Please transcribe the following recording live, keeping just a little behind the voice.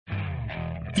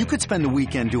You could spend the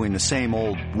weekend doing the same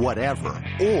old whatever,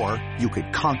 or you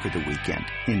could conquer the weekend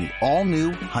in the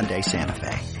all-new Hyundai Santa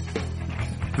Fe.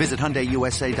 Visit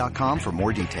HyundaiUSA.com for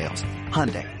more details.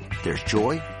 Hyundai, there's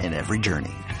joy in every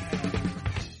journey.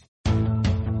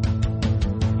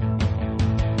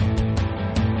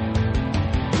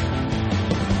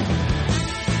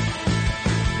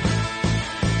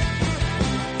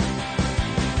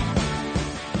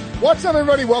 What's up,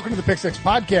 everybody? Welcome to the Pick Six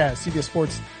Podcast, CBS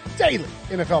Sports Daily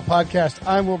NFL Podcast.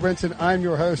 I'm Will Brinson. I'm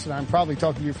your host, and I'm probably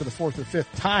talking to you for the fourth or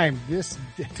fifth time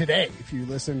today. If you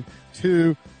listen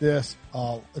to this,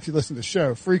 if you listen to the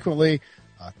show frequently,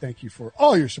 thank you for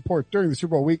all your support during the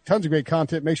Super Bowl week. Tons of great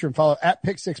content. Make sure and follow at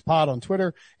Pick Six Pod on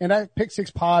Twitter and at Pick Six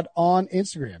Pod on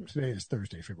Instagram. Today is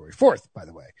Thursday, February 4th, by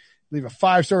the way. Leave a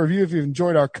 5-star review if you've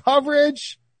enjoyed our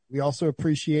coverage. We also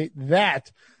appreciate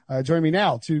that. Join me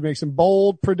now to make some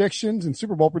bold predictions and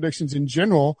Super Bowl predictions in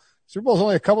general. Super Bowl is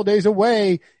only a couple days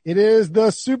away. It is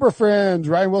the Super Friends,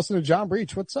 Ryan Wilson and John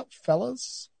Breach. What's up,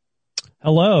 fellas?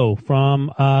 Hello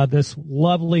from this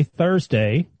lovely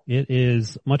Thursday. It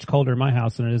is much colder in my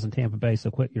house than it is in Tampa Bay,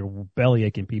 so quit your belly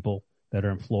aching people that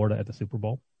are in Florida at the Super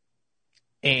Bowl.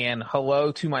 And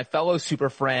hello to my fellow Super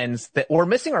Friends. That we're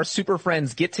missing our Super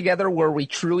Friends get together where we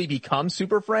truly become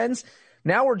Super Friends.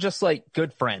 Now we're just like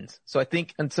good friends. So I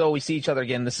think until we see each other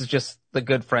again, this is just the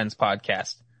Good Friends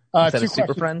podcast instead of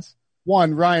Super Friends.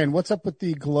 One, Ryan, what's up with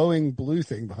the glowing blue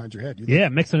thing behind your head? Yeah,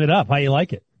 mixing it up. How you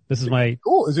like it? This is my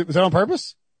cool. Was that on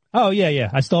purpose? Oh yeah.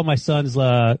 I stole my son's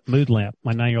mood lamp,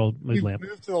 my 9-year-old mood lamp.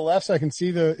 Move to the left so I can see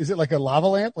is it like a lava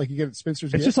lamp like you get at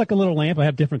Spencer's? It's just like a little lamp. I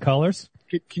have different colors.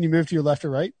 Can you move to your left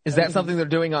or right? Is that something they're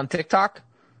doing on TikTok?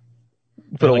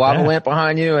 Put a lava lamp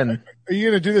behind you and. Are you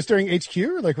going to do this during HQ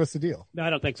or like what's the deal? No, I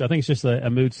don't think so. I think it's just a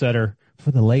mood setter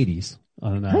for the ladies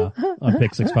on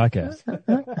Pick Six Podcast.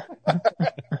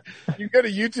 You go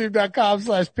to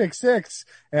youtube.com/Pick6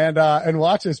 and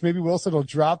watch us. Maybe Wilson will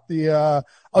drop the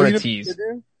tease.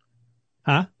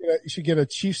 Huh? You should get a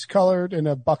Chiefs colored and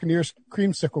a Buccaneers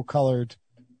creamsicle colored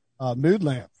mood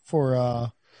lamp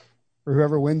for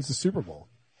whoever wins the Super Bowl.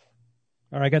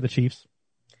 All right, I got the Chiefs.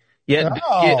 Yeah,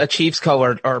 get a Chiefs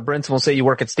colored, or Brinson will say you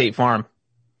work at State Farm.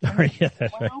 Yeah,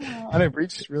 that's right. I know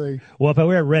Breach really. Well, if I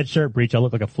wear a red shirt, Breach, I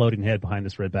look like a floating head behind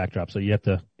this red backdrop. So you have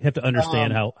to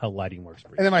understand how lighting works.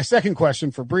 Breach. And then my second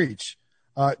question for Breach: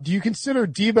 do you consider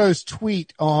Debo's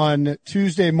tweet on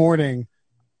Tuesday morning,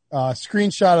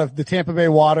 screenshot of the Tampa Bay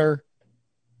water,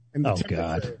 and the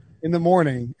God, in the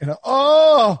morning, and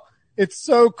it's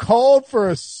so cold for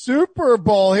a Super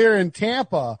Bowl here in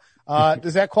Tampa.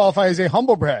 Does that qualify as a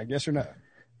humble brag? Yes or no?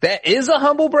 That is a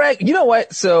humble brag. You know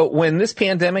what? So when this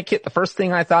pandemic hit, the first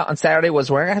thing I thought on Saturday was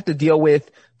we're going to have to deal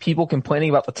with people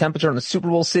complaining about the temperature in the Super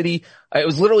Bowl city. It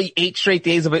was literally 8 straight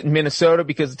days of it in Minnesota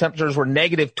because the temperatures were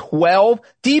 -12.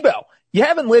 Debo, you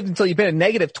haven't lived until you've been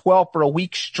at -12 for a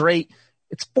week straight.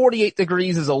 It's 48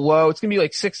 degrees as a low. It's going to be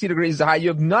like 60 degrees as a high. You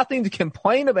have nothing to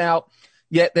complain about,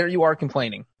 yet there you are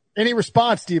complaining. Any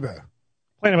response, Debo?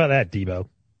 Complain about that, Debo.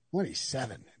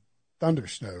 27. Thunder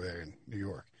snow there in New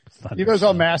York. Debo's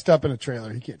all masked up in a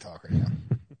trailer. He can't talk right now.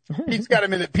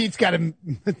 Pete's got him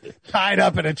tied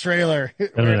up in a trailer. In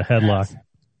a headlock.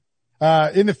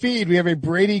 In the feed, we have a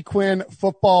Brady Quinn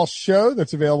football show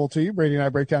that's available to you. Brady and I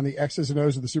break down the X's and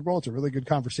O's of the Super Bowl. It's a really good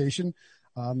conversation.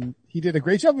 He did a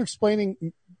great job of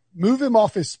explaining, move him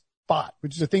off his spot,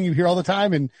 which is a thing you hear all the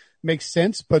time and makes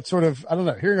sense, but sort of, I don't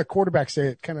know, hearing a quarterback say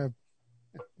it kind of,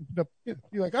 you're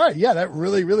like, all right, yeah, that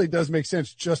really, really does make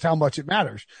sense just how much it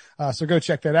matters. So go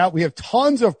check that out. We have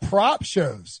tons of prop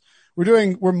shows.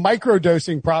 We're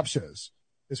micro-dosing prop shows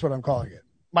is what I'm calling it.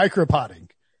 Micro-potting.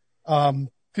 Cause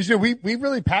we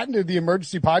really patented the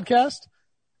emergency podcast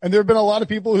and there have been a lot of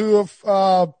people who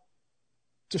have,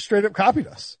 just straight up copied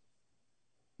us.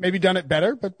 Maybe done it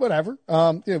better, but whatever.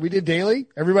 We did daily.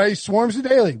 Everybody swarms to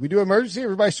daily. We do emergency.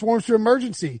 Everybody swarms to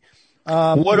emergency.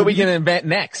 What are we going to invent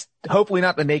next? Hopefully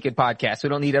not the naked podcast. We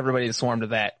don't need everybody to swarm to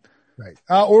that. Right.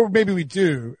 Or maybe we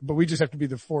do, but we just have to be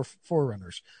the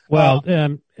forerunners. Well,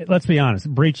 let's be honest.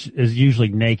 Breach is usually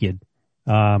naked,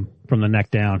 from the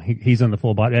neck down. He's in the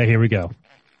full body. Here we go.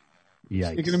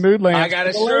 Yikes. Speaking of mood lamps. I got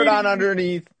a shirt on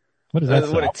underneath. What does that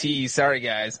say? What a tease. Sorry,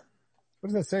 guys.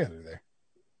 What does that say under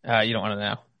there? You don't want to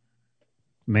know.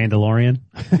 Mandalorian?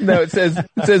 No, it says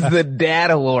the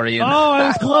Dadalorian. Oh,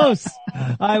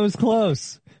 I was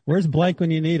close. Where's blank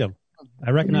when you need him?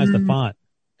 I recognize the font.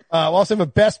 We'll also have a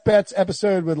Best Bets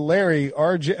episode with with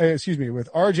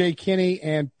RJ Kinney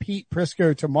and Pete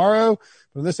Prisco tomorrow.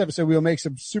 But in this episode, we'll make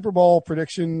some Super Bowl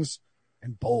predictions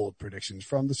and bold predictions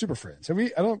from the Super Friends.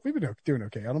 We've been doing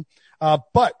okay on them.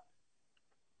 But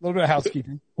little bit of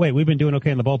housekeeping. Wait, we've been doing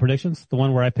okay in the bowl predictions? The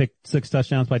one where I picked 6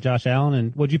 touchdowns by Josh Allen,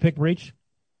 and what'd you pick, Breach?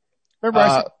 Remember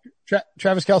I said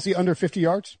Travis Kelce under 50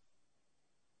 yards?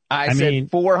 I said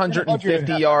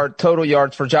 450 total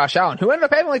yards for Josh Allen, who ended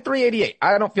up having like 388.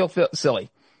 I don't feel silly.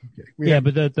 Okay.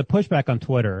 But the pushback on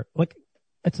Twitter, like,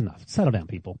 it's enough. Settle down,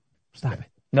 people. Stop it.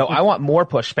 No, I want more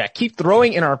pushback. Keep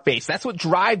throwing in our face. That's what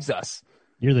drives us.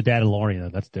 You're the dad of Lorian, though.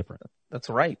 That's different. That's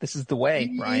right. This is the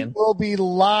way, Ryan. We'll be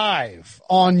live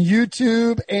on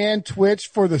YouTube and Twitch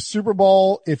for the Super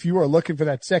Bowl. If you are looking for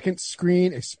that second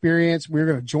screen experience, we're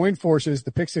going to join forces.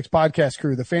 The Pick Six Podcast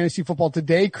crew, the Fantasy Football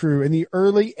Today crew, and the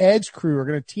Early Edge crew are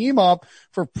going to team up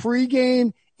for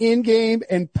pregame, in-game,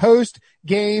 and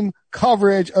post-game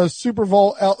coverage of Super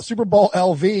Bowl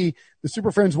LV. The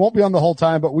Super Friends won't be on the whole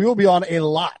time, but we will be on a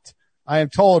lot. I am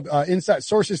told, inside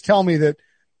sources tell me that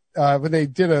when they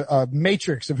did a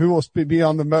matrix of who will be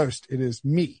on the most, it is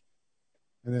me.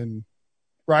 And then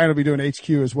Ryan will be doing HQ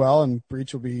as well, and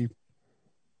Breach will be,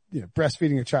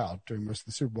 breastfeeding a child during most of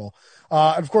the Super Bowl.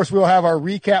 And of course, we'll have our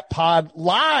recap pod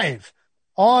live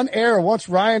on air once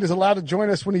Ryan is allowed to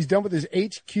join us when he's done with his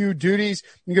HQ duties.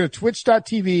 You can go to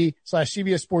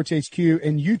twitch.tv/CBS Sports HQ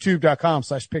and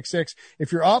youtube.com/pick6.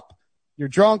 If you're up, you're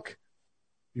drunk,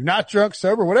 you're not drunk,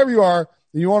 sober, whatever you are,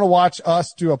 and you want to watch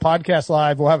us do a podcast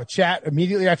live, we'll have a chat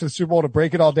immediately after the Super Bowl to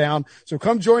break it all down. So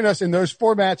come join us in those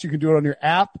formats. You can do it on your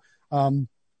app, on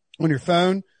your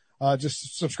phone.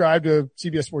 Just subscribe to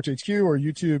CBS Sports HQ or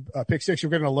YouTube Pick Six.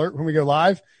 You'll get an alert when we go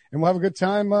live, and we'll have a good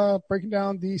time breaking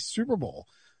down the Super Bowl.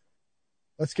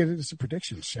 Let's get into some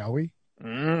predictions, shall we?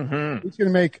 Mm-hmm. He's going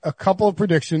to make a couple of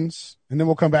predictions, and then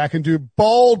we'll come back and do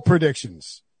bold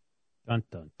predictions. Dun,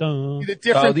 dun,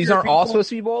 dun. These aren't all supposed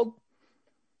to be bold?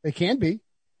 They can be.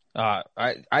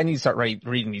 I need to start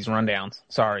reading these rundowns.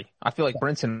 Sorry. I feel like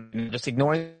Brinson just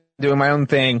ignoring, doing my own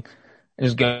thing, and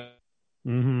just go.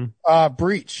 Mm-hmm.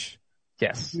 Breach.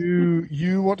 Yes. Do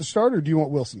you want to start, or do you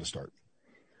want Wilson to start?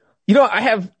 I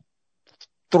have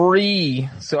 3,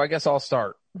 so I guess I'll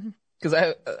start.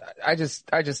 Because I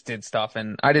just did stuff,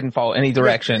 and I didn't follow any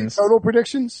directions. Total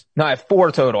predictions? No, I have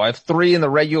 4 total. I have 3 in the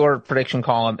regular prediction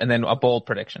column, and then a bold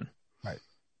prediction. Right.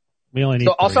 We only need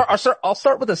so 3. I'll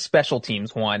start with a special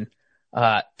teams one,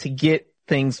 to get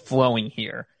things flowing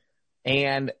here.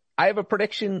 And I have a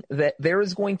prediction that there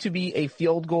is going to be a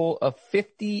field goal of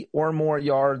 50 or more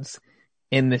yards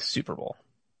in this Super Bowl.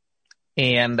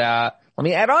 And, let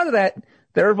me add on to that.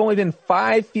 There have only been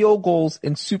 5 field goals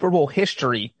in Super Bowl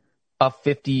history of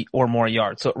 50 or more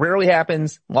yards. So it rarely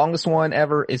happens. Longest one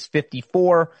ever is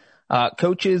 54.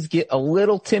 Coaches get a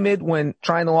little timid when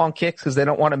trying the long kicks because they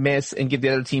don't want to miss and give the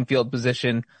other team field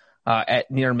position at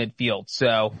near midfield.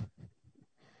 So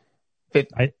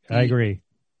 50 I agree.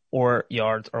 Or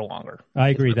yards or longer. I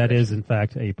agree. That is, in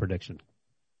fact, a prediction.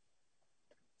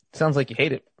 Sounds like you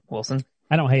hate it, Wilson.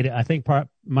 I don't hate it. I think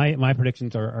my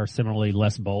predictions are similarly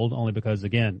less bold, only because,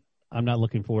 again, I'm not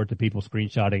looking forward to people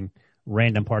screenshotting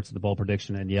random parts of the bowl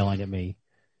prediction and yelling at me,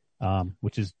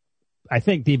 which is, I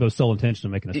think, Debo's sole intention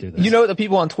of making us do this. You know what the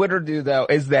people on Twitter do, though,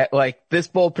 is that, like, this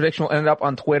bold prediction will end up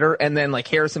on Twitter, and then, like,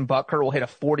 Harrison Butker will hit a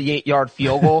 48-yard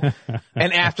field goal,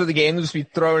 and after the game, they'll just be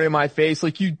throwing it in my face,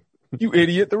 like, you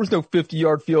idiot, there was no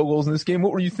 50-yard field goals in this game.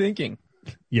 What were you thinking?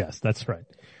 Yes, that's right.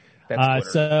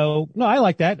 That's no, I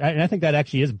like that. I think that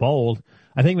actually is bold.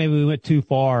 I think maybe we went too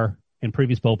far in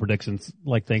previous bowl predictions,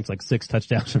 like things like 6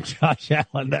 touchdowns from Josh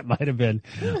Allen. That might have been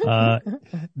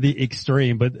the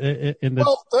extreme. But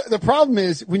the problem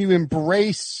is when you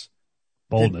embrace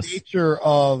boldness, the nature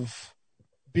of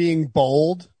being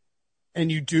bold, and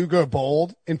you do go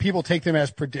bold, and people take them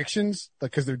as predictions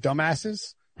because they're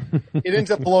dumbasses, it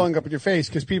ends up blowing up in your face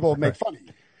because people make fun of you.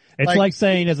 It's like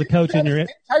saying as a coach in your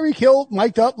Tyreek Hill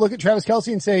mic'd up, look at Travis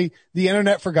Kelce and say the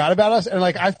internet forgot about us, and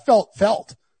like I felt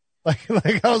like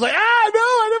I was like, no,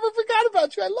 I never forgot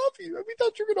about you. I love you. We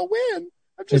thought you were gonna win.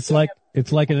 It's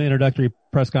like an introductory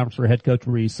press conference for a head coach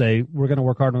where you say, we're going to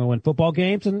work hard to win football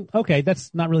games. And okay,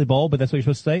 that's not really bold, but that's what you're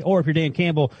supposed to say. Or if you're Dan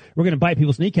Campbell, we're going to bite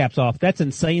people's kneecaps off. That's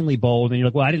insanely bold. And you're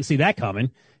like, well, I didn't see that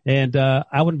coming. And,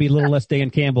 I wouldn't be a little less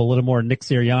Dan Campbell, a little more Nick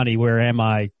Sirianni. Where am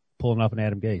I pulling up an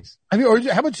Adam Gase? I mean, or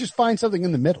how about just find something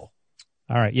in the middle?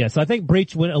 All right. Yeah. So I think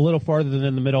Breach went a little farther than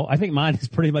in the middle. I think mine is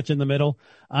pretty much in the middle.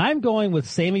 I'm going with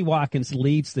Sammy Watkins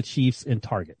leads the Chiefs in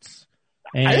targets.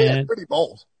 And I think that's pretty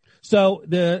bold. So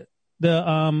the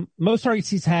most targets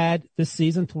he's had this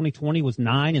season, 2020, was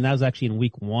 9, and that was actually in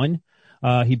week 1.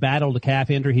 He battled a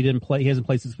calf injury. He didn't play. He hasn't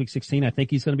played since week 16. I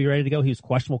think he's going to be ready to go. He was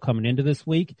questionable coming into this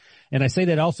week. And I say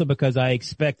that also because I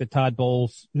expect that Todd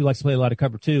Bowles, who likes to play a lot of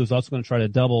cover 2, is also going to try to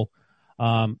double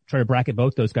try to bracket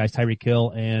both those guys, Tyreek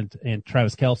Hill and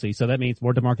Travis Kelce. So that means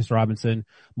more Demarcus Robinson,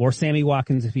 more Sammy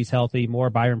Watkins if he's healthy, more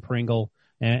Byron Pringle,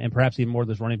 and perhaps even more of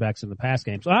those running backs in the pass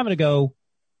game. So I'm going to go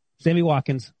Sammy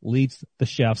Watkins leads the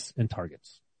Chiefs in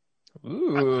targets.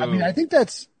 Ooh. I mean, I think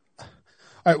that's all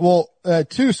right. Well,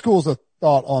 two schools of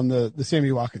thought on the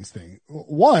Sammy Watkins thing.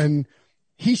 One,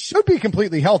 he should be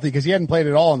completely healthy because he hadn't played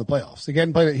at all in the playoffs. He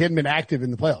hadn't been active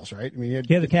in the playoffs, right? I mean,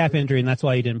 he had the calf injury, and that's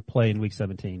why he didn't play in week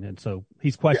 17. And so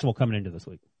he's questionable coming into this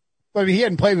week. But I mean, he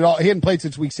hadn't played at all. He hadn't played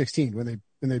since week 16 when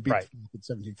they beat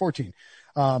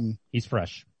 17-14. He's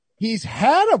fresh. He's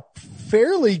had a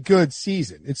fairly good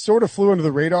season. It sort of flew under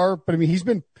the radar, but I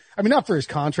mean, not for his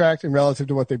contract and relative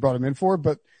to what they brought him in for,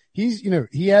 but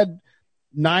he had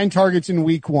 9 targets in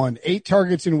week 1, 8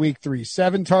 targets in week 3,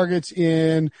 7 targets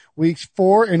in weeks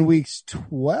 4 and weeks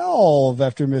 12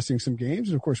 after missing some games.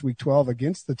 And of course, week 12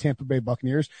 against the Tampa Bay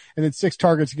Buccaneers, and then 6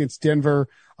 targets against Denver,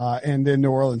 and then New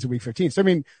Orleans in week 15. So, I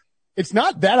mean, it's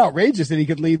not that outrageous that he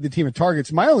could lead the team in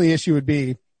targets. My only issue would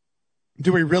be,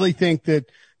 do we really think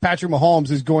that Patrick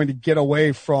Mahomes is going to get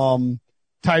away from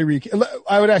Tyreek?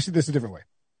 I would ask you this a different way.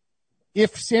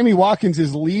 If Sammy Watkins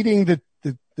is leading the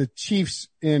Chiefs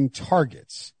in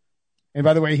targets, and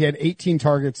by the way, he had 18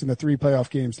 targets in the 3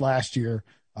 playoff games last year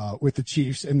with the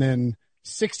Chiefs, and then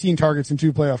 16 targets in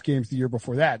 2 playoff games the year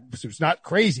before that. So it's not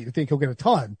crazy to think he'll get a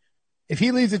ton. If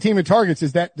he leads the team in targets,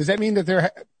 does that mean that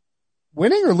they're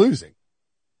winning or losing?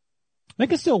 They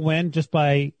can still win just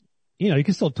by, you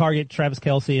can still target Travis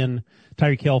Kelce and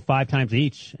Tyreek Hill 5 times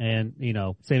each. And,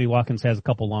 Sammy Watkins has a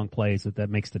couple long plays that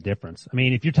makes the difference. I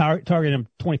mean, if you're targeting him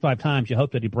 25 times, you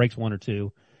hope that he breaks 1 or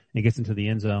 2 and gets into the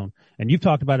end zone. And you've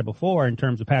talked about it before in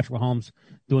terms of Patrick Mahomes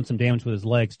doing some damage with his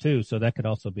legs too. So that could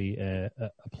also be a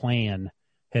plan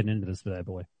heading into this bad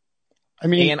boy. I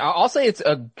mean, and I'll say it's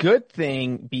a good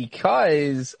thing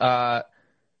because,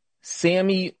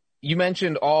 Sammy, you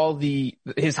mentioned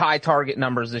his high target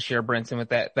numbers this year, Brinson, with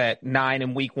that 9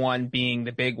 in week 1 being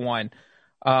the big one.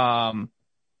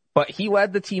 But he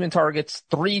led the team in targets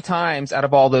 3 times out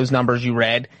of all those numbers you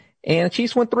read, and the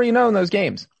Chiefs went 3-0 in those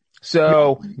games.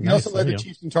 So he also led the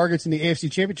Chiefs in targets in the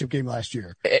AFC Championship game last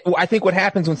year. I think what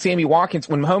happens when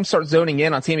Mahomes starts zoning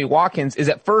in on Sammy Watkins is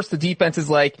at first the defense is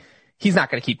like, he's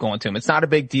not going to keep going to him. It's not a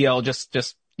big deal. Just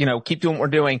keep doing what we're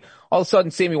doing. All of a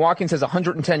sudden, Sammy Watkins has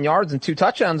 110 yards and 2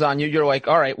 touchdowns on you. You're like,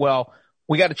 all right, well,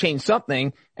 we got to change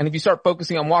something. And if you start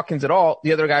focusing on Watkins at all,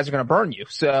 the other guys are going to burn you.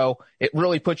 So it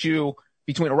really puts you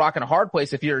between a rock and a hard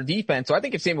place if you're a defense. So I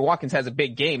think if Sammy Watkins has a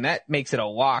big game, that makes it a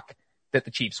lock that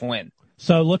the Chiefs win.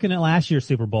 So looking at last year's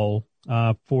Super Bowl,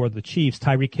 for the Chiefs,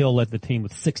 Tyreek Hill led the team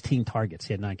with 16 targets.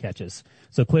 He had 9 catches.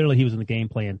 So clearly he was in the game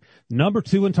plan. Number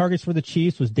 2 in targets for the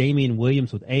Chiefs was Damian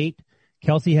Williams with 8.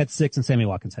 Kelce had 6 and Sammy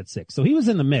Watkins had 6. So he was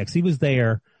in the mix. He was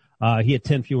there. He had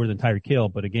 10 fewer than Tyreek Hill,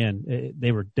 but again,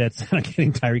 they were dead set on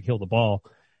getting Tyreek Hill the ball.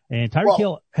 And Tyreek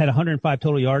Hill had 105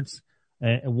 total yards,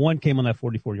 and 1 came on that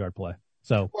 44-yard play.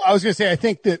 So I was going to say, I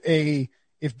think that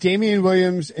if Damian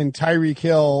Williams and Tyreek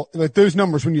Hill, like those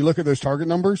numbers, when you look at those target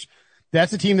numbers,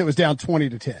 that's a team that was down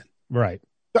 20-10. Right.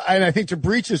 And I think to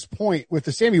Breach's point with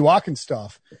the Sammy Watkins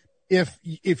stuff, if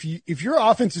your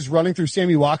offense is running through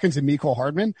Sammy Watkins and Mecole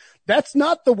Hardman, that's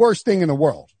not the worst thing in the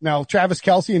world. Now, Travis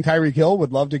Kelce and Tyreek Hill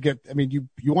would love to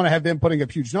you want to have them putting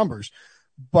up huge numbers.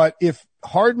 But if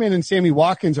Hardman and Sammy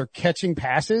Watkins are catching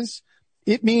passes,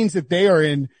 it means that they are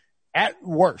in, at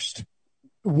worst,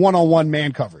 one-on-one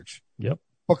man coverage. Yep.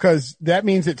 Because that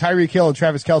means that Tyreek Hill and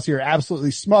Travis Kelce are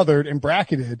absolutely smothered and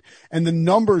bracketed, and the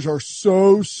numbers are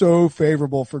so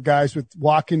favorable for guys with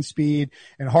Watkins speed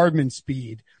and Hardman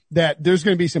speed that there's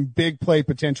going to be some big play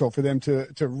potential for them to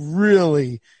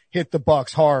really hit the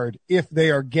Bucs hard if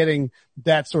they are getting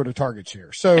that sort of target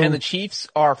share. So, and the Chiefs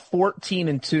are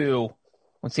 14-2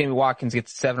 when Sammy Watkins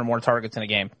gets 7 or more targets in a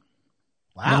game.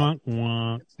 Wow.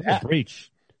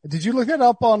 Breach. Did you look that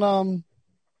up on,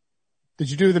 did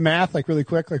you do the math like really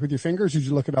quick, like with your fingers? Or did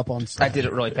you look it up on stats? I did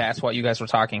it really fast while you guys were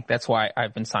talking. That's why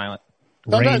I've been silent.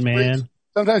 Rain Man.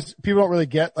 Sometimes people don't really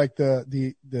get like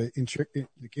the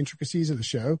intricacies of the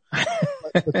show,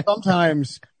 but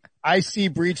sometimes I see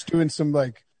Breach doing some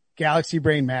like galaxy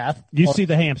brain math. You see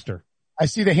the hamster. I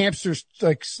see the hamsters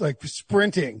like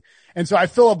sprinting. And so I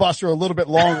filibuster a little bit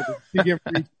longer to give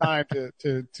Breach time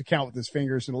to count with his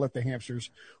fingers and let the hamsters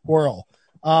whirl.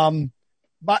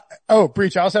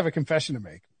 Breach, I also have a confession to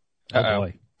make. Oh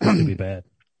boy. This could be bad.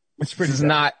 It's pretty This is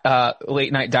bad. not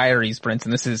Late Night Diaries,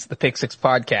 Brinson. This is the Pick Six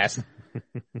podcast.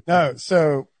 No,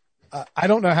 so I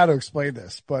don't know how to explain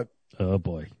this, but oh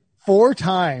boy, 4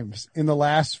 times in the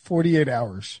last 48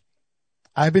 hours,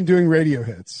 I've been doing radio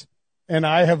hits, and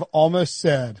I have almost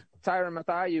said, Tyrann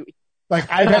Mathieu.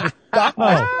 Like I've had to stop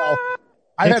myself.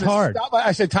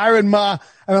 I said Tyrann Ma,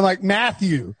 and I'm like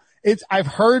Matthew. I've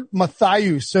heard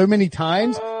Matthew so many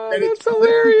times that it's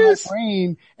hilarious. My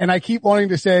brain, and I keep wanting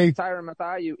to say Tyrann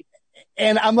Mathieu.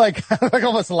 And I'm like, I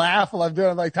almost laugh while I'm doing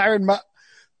it. I'm like Tyrann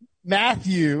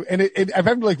Matthew, and I've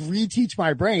had to like reteach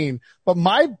my brain. But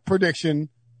my prediction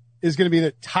is going to be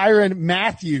that Tyrann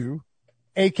Mathieu,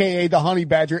 aka the Honey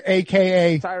Badger,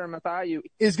 aka Tyrann Mathieu,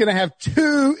 is going to have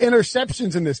 2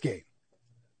 interceptions in this game.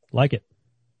 Like it.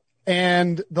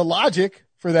 And the logic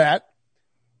for that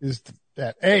is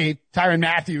that Tyrann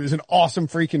Mathieu is an awesome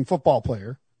freaking football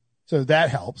player. So that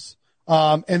helps.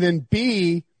 And then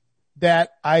B,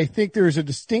 that I think there is a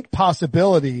distinct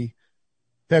possibility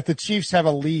that the Chiefs have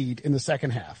a lead in the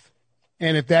second half.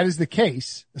 And if that is the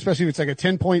case, especially if it's like a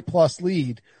 10-point plus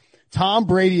lead, Tom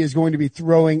Brady is going to be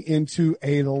throwing into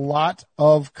a lot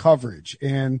of coverage,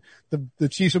 and the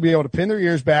Chiefs will be able to pin their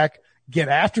ears back, get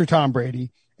after Tom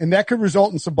Brady, and that could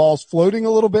result in some balls floating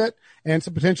a little bit and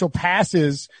some potential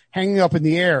passes hanging up in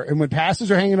the air. And when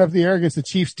passes are hanging up in the air against the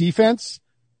Chiefs defense,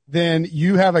 then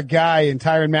you have a guy in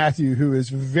Tyrann Mathieu who is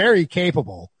very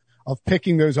capable of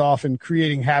picking those off and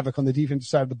creating havoc on the defensive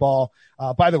side of the ball.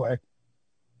 By the way,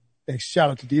 a shout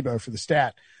out to Debo for the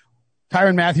stat.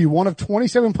 Tyrann Mathieu, one of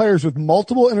 27 players with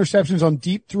multiple interceptions on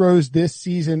deep throws this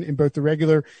season in both the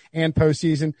regular and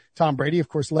postseason. Tom Brady, of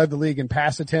course, led the league in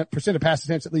percent of pass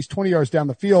attempts at least 20 yards down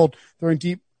the field, throwing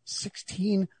deep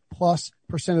 16+%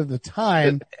 of the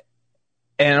time.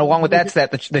 And along with that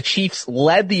stat, the Chiefs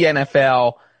led the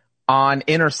NFL on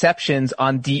interceptions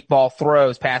on deep ball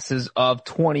throws, passes of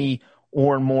 20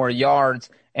 or more yards.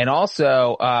 And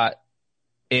also,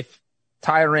 if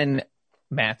Tyrann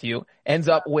Mathieu ends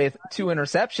up with 2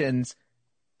 interceptions,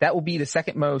 that will be the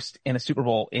second most in a Super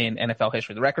Bowl in NFL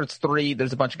history. The record's 3.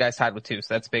 There's a bunch of guys tied with 2,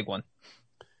 so that's a big one.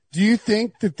 Do you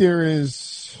think that there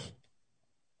is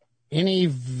any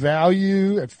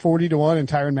value at 40-1 in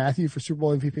Tyrann Mathieu for Super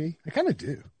Bowl MVP? I kind of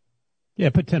do. Yeah,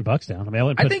 put $10 down. I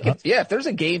mean, I think if there's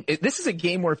a game, this is a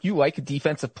game where if you like a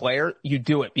defensive player, you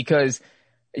do it because,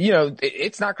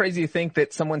 it's not crazy to think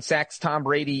that someone sacks Tom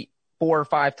Brady 4 or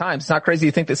 5 times. It's not crazy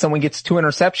to think that someone gets 2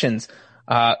 interceptions.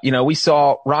 We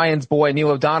saw Ryan's boy, Neil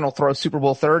O'Donnell, throw Super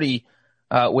Bowl 30,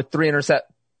 with 3 interceptions.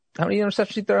 How many interceptions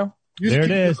did he throw? There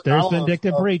it is. There's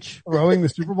vindictive breach. Throwing the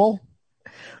Super Bowl?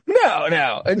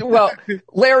 No. Well,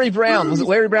 Larry Brown. Was it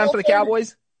Larry Brown for the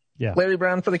Cowboys? Yeah. Larry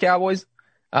Brown for the Cowboys.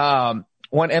 Won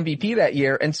MVP that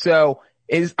year. And so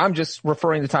I'm just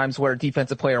referring to times where a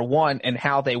defensive player won and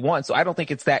how they won. So I don't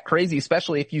think it's that crazy,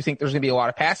 especially if you think there's going to be a lot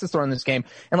of passes thrown in this game.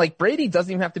 And like Brady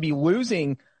doesn't even have to be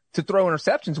losing to throw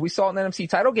interceptions. We saw in the NFC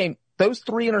title game, those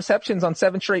 3 interceptions on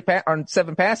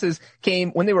 7 passes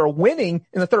came when they were winning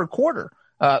in the third quarter.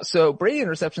 So Brady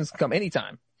interceptions can come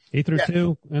anytime. He threw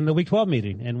 2 in the Week 12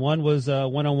 meeting, and one was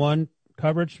one-on-one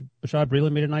coverage. Bashad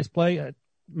Breeland made a nice play.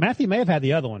 Matthew may have had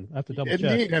the other one. I have to double check.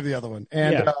 It did have the other one.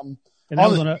 And, and that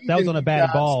was on a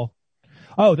batted ball.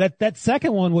 Oh, that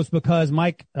second one was because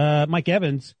Mike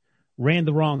Evans ran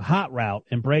the wrong hot route,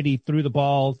 and Brady threw the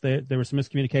ball. There was some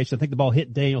miscommunication. I think the ball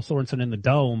hit Daniel Sorensen in the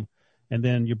dome, and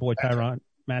then your boy Tyrann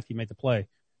Mathieu made the play.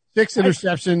 6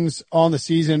 interceptions on the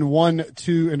season,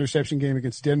 1-2 interception game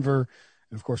against Denver,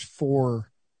 and of course 5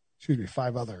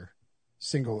 other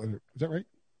single. Is that right?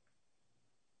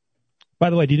 By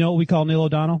the way, do you know what we call Neil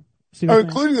O'Donnell?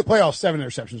 Including the playoffs, 7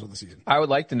 interceptions on the season. I would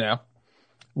like to know.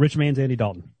 Rich man's Andy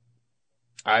Dalton.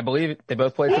 I believe it. They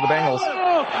both played for the Bengals.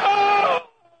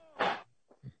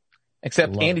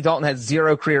 Except Andy Dalton has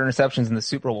 0 career interceptions in the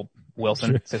Super Bowl,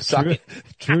 Wilson. So suck it.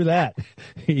 True that.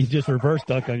 You just reverse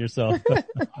dunk on yourself.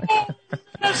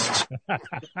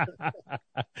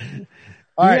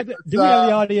 All right. Do we have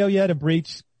the audio yet of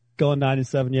Breach going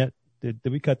 9-7 yet? Did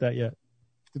we cut that yet?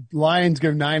 The Lions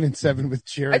go 9-7 with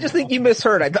Jared. I just think you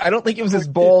misheard. I don't think it was as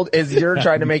bold as you're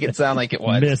trying to make it sound like it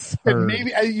was. Misheard.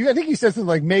 Maybe I think you said something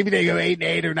like maybe they go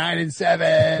 8-8 or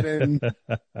 9-7, and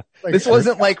this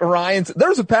wasn't like Ryan's.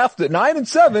 There's a path to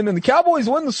 9-7, and the Cowboys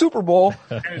win the Super Bowl.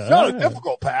 It's not a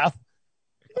difficult path.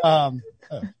 The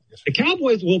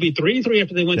Cowboys will be 3-3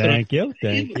 after they win. Thank you.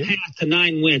 Path to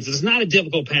 9 wins. It's not a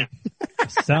difficult path.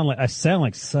 I sound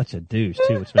like such a douche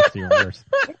too, which makes it even worse.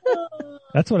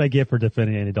 That's what I get for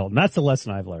defending Andy Dalton. That's the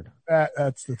lesson I've learned.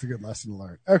 That's a good lesson to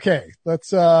learn. Okay, let's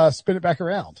spin it back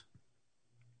around.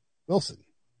 Wilson.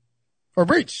 Or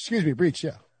Breach. Excuse me, Breach,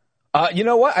 yeah. You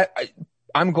know what?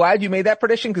 I'm glad you made that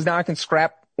prediction because now I can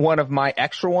scrap one of my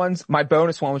extra ones. My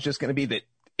bonus one was just going to be that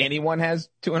anyone has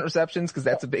 2 interceptions because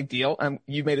that's a big deal.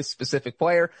 You made a specific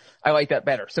player. I like that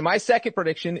better. So my second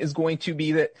prediction is going to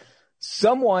be that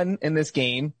someone in this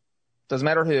game, doesn't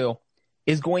matter who,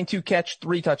 is going to catch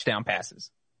 3 touchdown passes.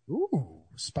 Ooh,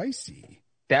 spicy.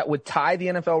 That would tie the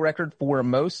NFL record for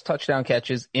most touchdown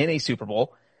catches in a Super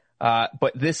Bowl.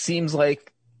 But this seems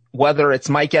like whether it's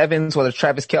Mike Evans, whether it's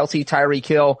Travis Kelce, Tyreek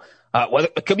Hill, whether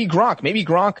it could be Gronk. Maybe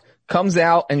Gronk comes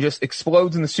out and just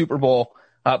explodes in the Super Bowl.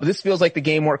 But this feels like the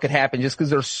game where it could happen just because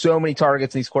there's so many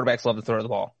targets and these quarterbacks love to throw the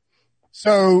ball.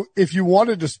 So if you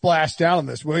wanted to splash down on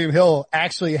this, William Hill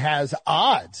actually has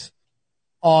odds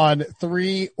on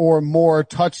 3 or more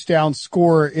touchdown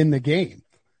scorer in the game.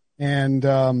 And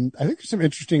I think there's some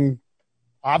interesting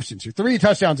options here. 3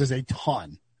 touchdowns is a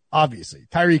ton, obviously.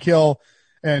 Tyreek Hill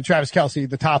and Travis Kelce,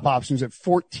 the top options at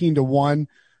 14-1.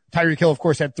 Tyreek Hill, of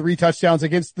course, had 3 touchdowns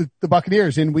against the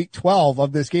Buccaneers in week 12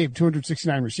 of this game,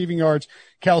 269 receiving yards.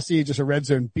 Kelce, just a red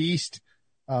zone beast.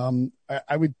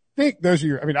 I would think those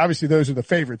are obviously those are the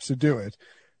favorites to do it.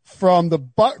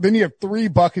 Then you have 3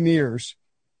 Buccaneers,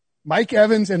 Mike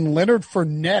Evans and Leonard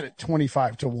Fournette at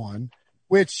 25-1,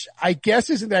 which I guess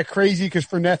isn't that crazy because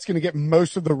Fournette's going to get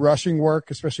most of the rushing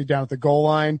work, especially down at the goal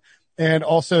line. And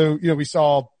also, we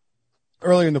saw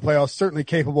early in the playoffs, certainly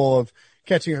capable of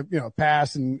catching a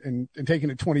pass and taking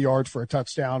it 20 yards for a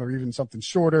touchdown or even something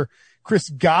shorter. Chris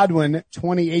Godwin,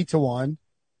 28-1.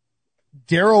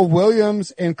 Darrell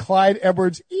Williams and Clyde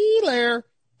Edwards-Helaire,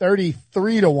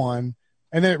 33-1.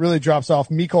 And then it really drops off.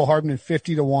 Mecole Hardman,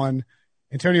 50-1.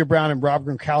 Antonio Brown and Rob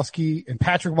Gronkowski and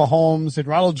Patrick Mahomes and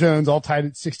Ronald Jones all tied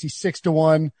at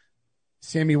 66-1.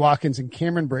 Sammy Watkins and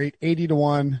Cameron Brate,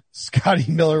 80-1.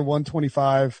 Scotty Miller,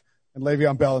 125. And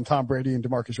Le'Veon Bell and Tom Brady and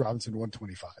DeMarcus Robinson,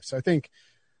 125. So I think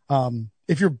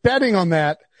if you're betting on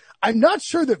that, I'm not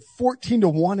sure that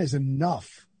 14-1 is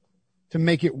enough to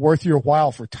make it worth your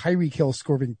while for Tyreek Hill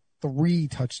scoring 3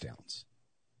 touchdowns.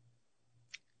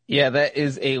 Yeah, that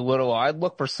is a little. I'd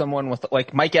look for someone with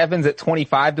like Mike Evans at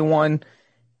 25-1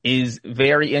 is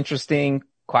very interesting.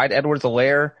 Clyde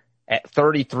Edwards-Helaire at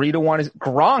 33-1 is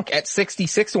Gronk at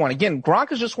 66-1. Again,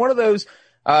 Gronk is just one of those,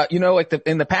 like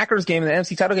in the Packers game, in the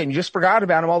NFC title game, you just forgot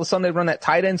about him. All of a sudden they run that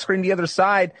tight end screen to the other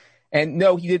side and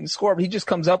no, he didn't score, but he just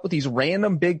comes up with these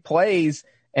random big plays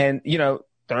and,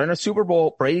 they're in a Super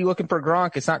Bowl. Brady looking for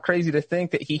Gronk. It's not crazy to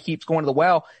think that he keeps going to the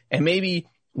well and maybe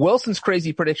Wilson's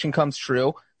crazy prediction comes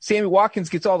true. Sammy Watkins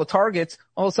gets all the targets,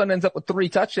 all of a sudden ends up with 3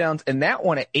 touchdowns, and that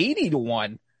one at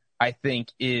 80-1, I think,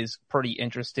 is pretty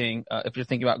interesting if you're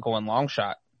thinking about going long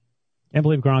shot. I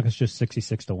believe Gronk is just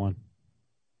 66-1.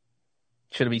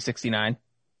 Should it be 69?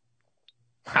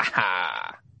 Ha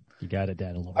ha. You got it,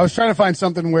 Dad. A little bit. I was trying to find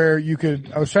something where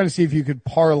I was trying to see if you could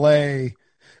parlay,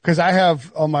 because I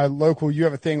have on my local, you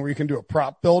have a thing where you can do a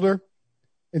prop builder.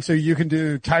 And so you can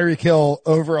do Tyreek Hill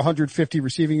over 150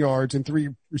 receiving yards and 3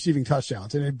 receiving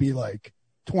touchdowns, and it'd be like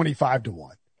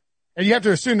 25-1. And you have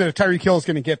to assume that if Tyreek Hill is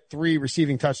going to get 3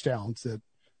 receiving touchdowns, that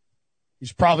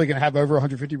he's probably going to have over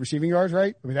 150 receiving yards,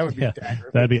 right? I mean, that would be a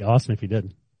dagger. That'd be awesome if he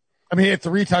did. I mean, he had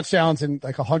 3 touchdowns and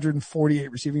like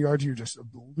 148 receiving yards. You're just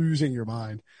losing your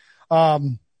mind. I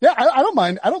don't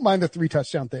mind. I don't mind the 3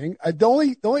 touchdown thing.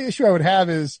 The only issue I would have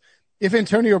is if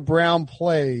Antonio Brown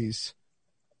plays,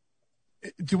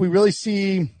 do we really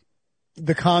see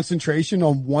the concentration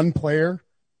on one player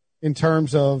in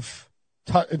terms of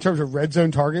red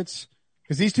zone targets?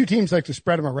 Because these 2 teams like to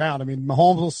spread them around. I mean,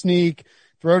 Mahomes will sneak,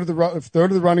 throw to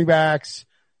the running backs.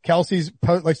 Kelsey's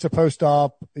likes to post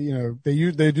up. They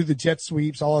do the jet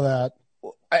sweeps, all of that.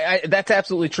 That's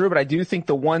absolutely true, but I do think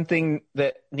the one thing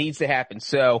that needs to happen.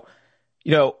 So,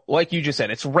 like you just said,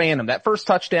 it's random. That first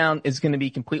touchdown is going to be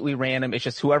completely random. It's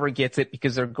just whoever gets it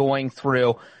because they're going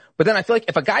through. But then I feel like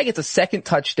if a guy gets a second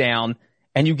touchdown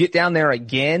and you get down there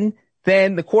again,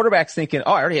 then the quarterback's thinking,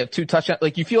 oh, I already have 2 touchdowns.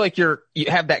 Like you feel like you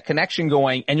have that connection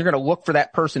going and you're going to look for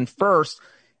that person first,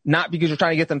 not because you're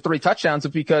trying to get them 3 touchdowns,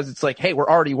 but because it's like, hey, we're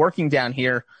already working down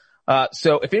here.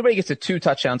 So if anybody gets to 2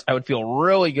 touchdowns, I would feel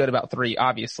really good about 3,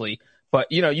 obviously.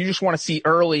 But, you just want to see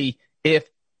early if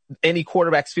any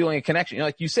quarterback's feeling a connection.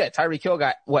 Like you said, Tyreek Hill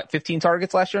got 15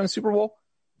 targets last year in the Super Bowl?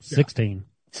 16.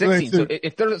 16. So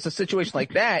if there's a situation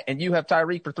like that and you have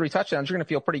Tyreek for 3 touchdowns, you're going to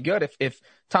feel pretty good if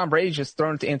Tom Brady's just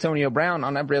thrown it to Antonio Brown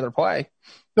on every other play.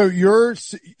 So you're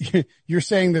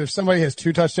saying that if somebody has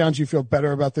 2 touchdowns, you feel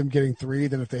better about them getting 3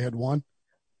 than if they had 1?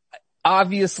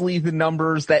 Obviously the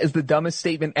numbers, that is the dumbest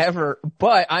statement ever,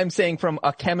 but I'm saying from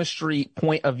a chemistry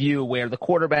point of view where the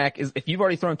quarterback is, if you've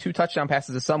already thrown 2 touchdown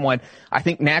passes to someone, I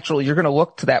think naturally you're going to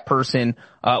look to that person,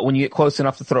 when you get close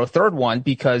enough to throw a third one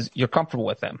because you're comfortable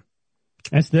with them.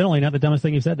 Incidentally, not the dumbest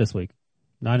thing you've said this week.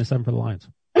 9-7 for the Lions.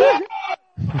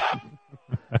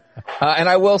 And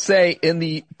I will say in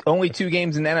the only 2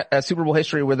 games in Super Bowl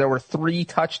history where there were 3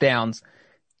 touchdowns,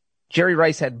 Jerry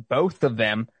Rice had both of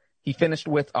them. He finished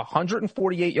with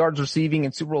 148 yards receiving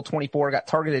in Super Bowl 24, got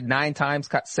targeted 9 times,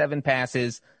 caught 7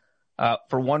 passes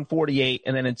for 148.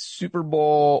 And then in Super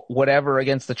Bowl whatever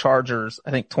against the Chargers,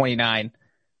 I think 29,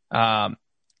 he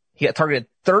got targeted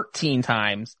 13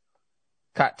 times,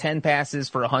 caught 10 passes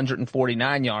for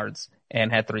 149 yards,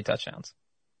 and had 3 touchdowns.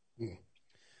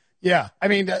 Yeah. I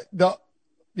mean, I don't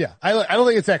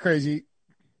think it's that crazy,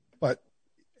 but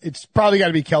it's probably got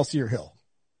to be Kelce or Hill.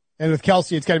 And with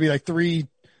Kelce, it's got to be like 3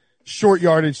 short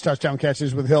yardage touchdown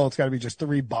catches. With Hill, it's got to be just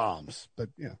 3 bombs. But,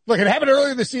 look, it happened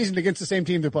earlier this season against the same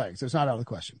team they're playing, so it's not out of the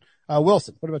question.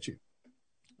 Wilson, what about you?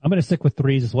 I'm going to stick with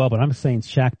 3s as well, but I'm saying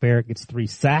Shaq Barrett gets 3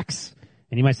 sacks.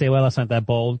 And you might say, well, that's not that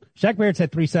bold. Shaq Barrett's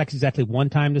had 3 sacks exactly one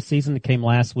time this season. It came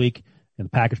last week in the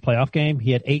Packers playoff game.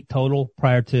 He had 8 total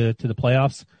prior to the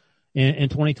playoffs in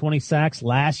 2020 sacks.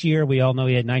 Last year, we all know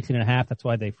he had 19.5. That's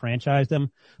why they franchised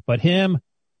him. But him,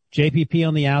 JPP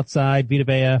on the outside, Vita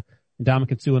Vea, and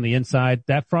Ndamukong Suh on the inside,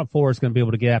 that front 4 is going to be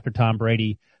able to get after Tom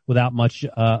Brady without much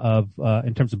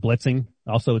in terms of blitzing.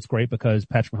 Also, it's great because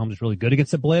Patrick Mahomes is really good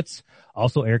against the blitz.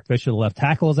 Also, Eric Fisher, the left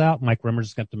tackle, is out. Mike Rimmers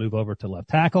is going to move over to left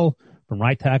tackle from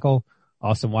right tackle.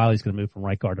 Austin Wiley's going to move from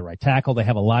right guard to right tackle. They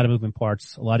have a lot of moving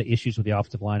parts, a lot of issues with the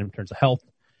offensive line in terms of health.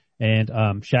 And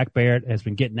Shaq Barrett has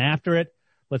been getting after it.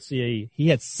 Let's see, he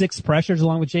had 6 pressures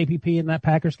along with JPP in that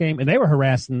Packers game, and they were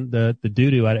harassing the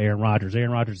doo-doo out of Aaron Rodgers.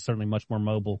 Aaron Rodgers is certainly much more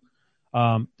mobile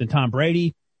than Tom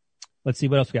Brady. Let's see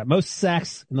what else we got. Most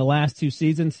sacks in the last 2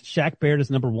 seasons. Shaq Barrett is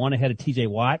number 1 ahead of TJ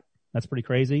Watt. That's pretty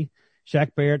crazy.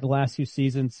 Shaq Barrett the last 2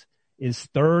 seasons is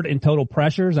 3rd in total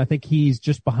pressures. I think he's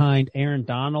just behind Aaron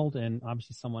Donald and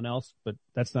obviously someone else, but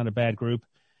that's not a bad group.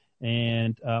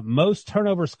 And most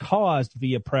turnovers caused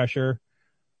via pressure.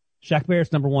 Shaq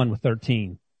Barrett's number 1 with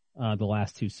 13 the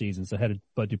last 2 seasons, ahead of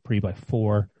Bud Dupree by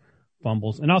 4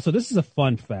 fumbles. And also, this is a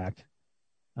fun fact.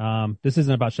 This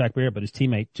isn't about Shaq Barrett, but his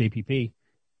teammate, JPP.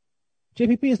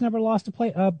 JPP has never lost a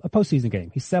postseason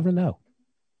game. He's 7-0.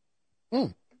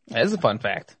 That is a fun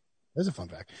fact. That's a fun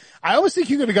fact. I always think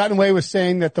you could have gotten away with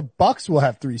saying that the Bucs will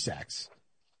have 3 sacks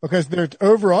because their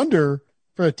over-under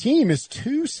for a team is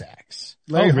 2 sacks.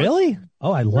 Larry really?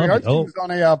 Oh, I love it. He was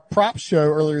on a prop show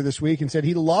earlier this week and said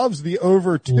he loves the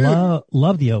over 2.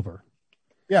 Love the over.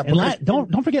 Yeah. And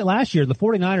don't forget last year, the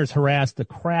 49ers harassed the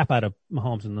crap out of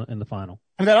Mahomes in the final.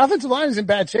 And that offensive line is in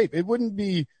bad shape. It wouldn't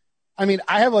be, I mean,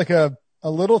 I have like a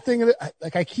little thing that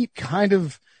like I keep kind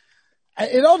of,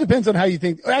 it all depends on how you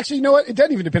think. Actually, you know what? It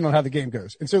doesn't even depend on how the game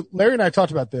goes. And so Larry and I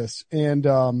talked about this, and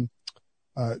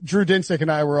Drew Dinsick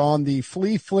and I were on the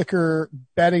Flea Flicker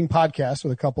betting podcast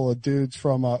with a couple of dudes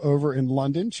from over in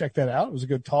London. Check that out. It was a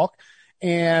good talk.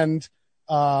 And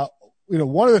one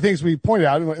of the things we pointed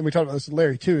out, and we talked about this with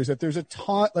Larry too, is that there's a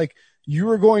ton, like you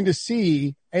are going to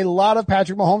see a lot of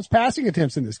Patrick Mahomes passing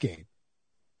attempts in this game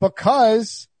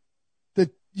because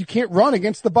you can't run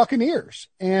against the Buccaneers.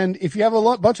 And if you have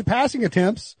a bunch of passing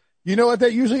attempts, you know what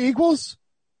that usually equals?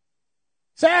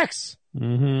 Sacks.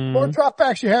 Mm-hmm. The more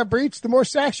dropbacks you have, Breach, the more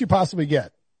sacks you possibly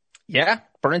get. Yeah.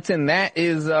 Brenton, that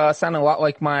is sounding a lot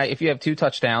like if you have 2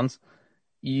 touchdowns,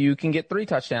 you can get 3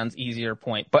 touchdowns, easier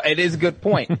point. But it is a good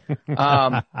point.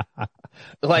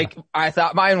 Like I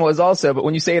thought mine was also, but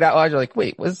when you say it out loud, you're like,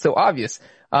 wait, what's so obvious?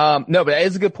 No, but that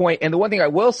is a good point. And the one thing I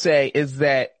will say is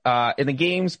that, in the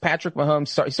games Patrick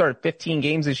Mahomes he started 15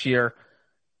 games this year.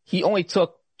 He only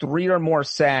took 3 or more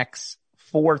sacks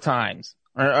 4 times.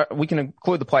 Or we can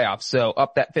include the playoffs. So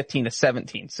up that 15 to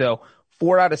 17. So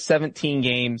 4 out of 17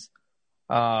 games.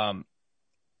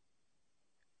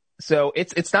 So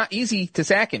it's not easy to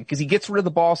sack him because he gets rid of the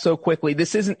ball so quickly.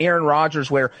 This isn't Aaron Rodgers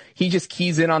where he just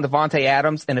keys in on Devontae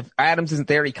Adams, and if Adams isn't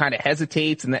there, he kind of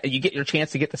hesitates, and you get your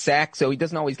chance to get the sack. So he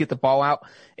doesn't always get the ball out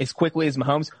as quickly as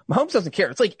Mahomes. Mahomes doesn't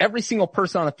care. It's like every single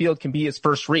person on the field can be his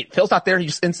first read. If Phil's not there, he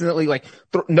just instantly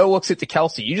no looks it to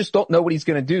Kelce. You just don't know what he's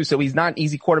going to do. So he's not an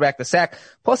easy quarterback to sack.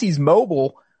 Plus he's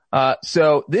mobile.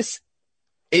 So this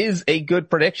is a good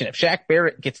prediction. If Shaq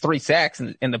Barrett gets 3 sacks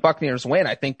and the Buccaneers win,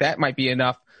 I think that might be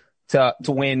enough to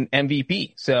win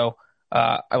MVP. So,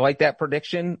 I like that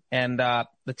prediction. And,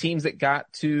 the teams that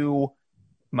got to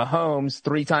Mahomes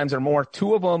 3 times or more,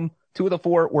 2 of the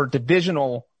 4 were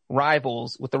divisional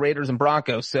rivals with the Raiders and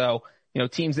Broncos. So,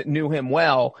 teams that knew him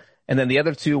well. And then the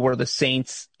other 2 were the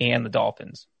Saints and the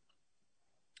Dolphins.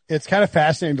 It's kind of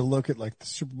fascinating to look at like the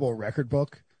Super Bowl record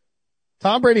book.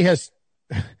 Tom Brady is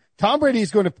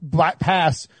going to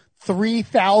pass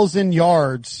 3,000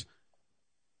 yards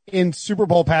in Super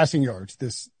Bowl passing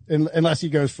yards unless he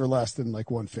goes for less than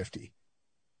like 150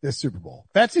 this Super Bowl.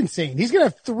 That's insane. He's going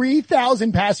to have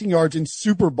 3,000 passing yards in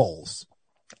Super Bowls.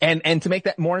 And to make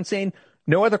that more insane,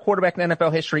 no other quarterback in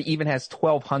NFL history even has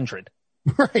 1,200.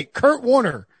 Right. Kurt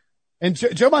Warner And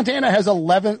Joe Montana has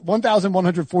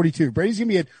 1,142. Brady's going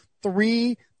to be at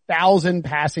 3,000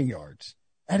 passing yards.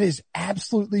 That is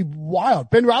absolutely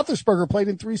wild. Ben Roethlisberger played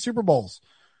in 3 Super Bowls.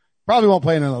 Probably won't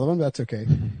play in another one. That's okay.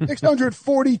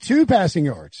 642 passing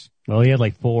yards. Well, he had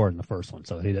like 4 in the first one,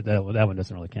 so that one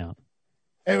doesn't really count.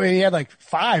 Anyway, he had like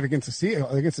 5 against the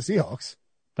Seahawks.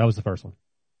 That was the first one.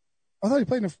 I thought he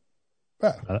played in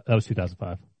That was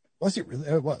 2005. Was he really?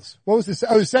 It was. What was this?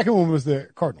 Oh, the second one was the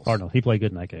Cardinals. Cardinals. He played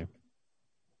good in that game.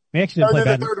 He actually didn't play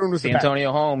bad. The third one was the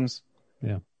Antonio Holmes.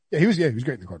 Yeah. Yeah, he was great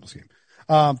in the Cardinals game.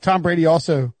 Tom Brady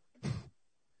also,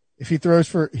 if he throws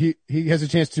he has a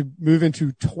chance to move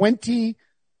into 20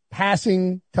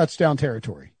 passing touchdown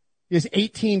territory. He has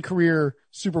 18 career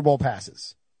Super Bowl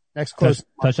passes. Next close.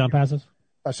 Touchdown passes?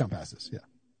 Touchdown passes, yeah.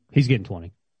 He's getting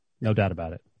 20. No doubt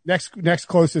about it. Next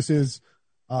closest is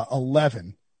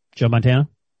 11. Joe Montana?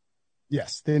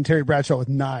 Yes. Then Terry Bradshaw with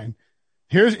 9.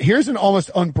 Here's an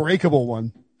almost unbreakable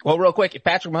one. Well, real quick, if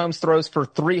Patrick Mahomes throws for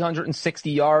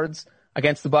 360 yards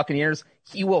against the Buccaneers,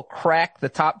 he will crack the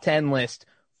top 10 list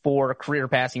for career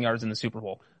passing yards in the Super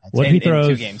Bowl. What if he throws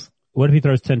in 2 games? What if he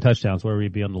throws 10 touchdowns? Where would he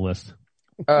be on the list?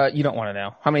 You don't want to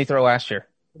know. How many throw last year?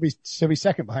 He'll be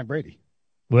second behind Brady.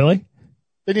 Will he?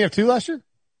 Didn't he have 2 last year?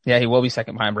 Yeah, he will be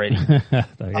second behind Brady. It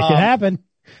could happen.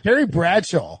 Terry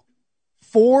Bradshaw,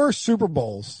 4 Super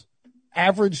Bowls,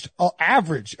 average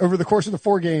over the course of the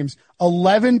 4 games,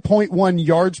 11.1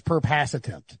 yards per pass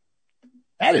attempt.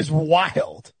 That is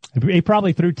wild. He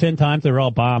probably threw 10 times. They were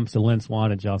all bombs to Lynn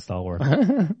Swann and John Stallworth.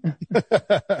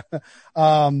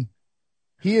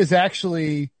 He is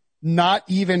actually not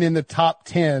even in the top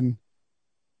 10.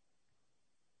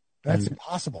 That's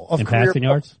impossible. Of passing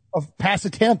yards? Of pass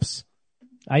attempts.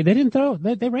 They didn't throw.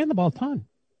 They ran the ball a ton.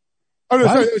 Oh, no,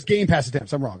 sorry. It was game pass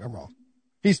attempts. I'm wrong.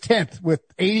 He's 10th with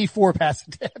 84 pass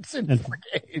attempts in 4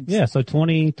 games. Yeah, so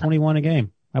 21 a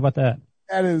game. How about that?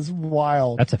 That is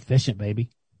wild. That's efficient, baby.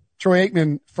 Troy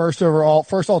Aikman, first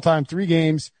all time, 3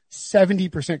 games,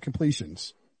 70%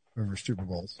 completions over Super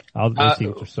Bowls. Those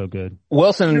teams are so good.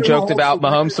 Wilson joked about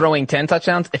Mahomes throwing 10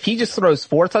 touchdowns. If he just throws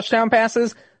 4 touchdown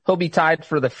passes, he'll be tied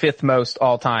for the 5th most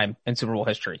all time in Super Bowl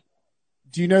history.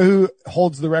 Do you know who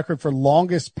holds the record for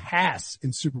longest pass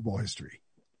in Super Bowl history?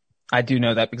 I do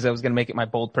know that because I was going to make it my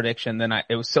bold prediction. Then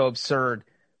it was so absurd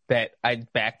that I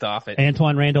backed off it.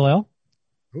 Antoine Randall.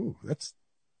 Ooh, is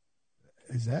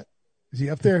he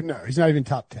up there? No, he's not even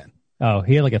top 10. Oh,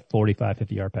 he had like a 45,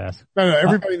 50 yard pass. No,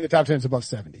 everybody in the top 10 is above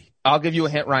 70. I'll give you a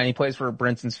hint, Ryan. He plays for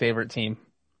Brinson's favorite team.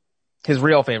 His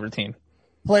real favorite team.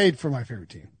 Played for my favorite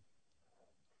team.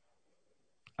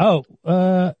 Oh,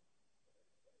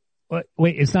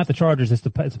 wait, it's not the Chargers. It's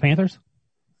the Panthers?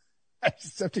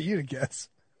 It's up to you to guess.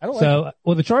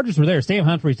 The Chargers were there. Sam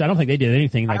Humphries, I don't think they did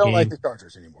anything in that game. I don't like the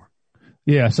Chargers anymore.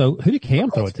 Yeah, so who did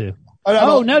Cam throw it to?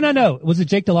 No. Was it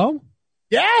Jake Delhomme?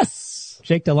 Yes!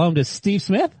 Jake Delhomme to Steve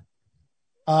Smith?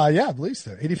 Yeah, I believe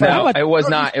so. 85. No, it was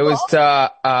not. It was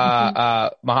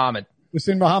to Muhammad.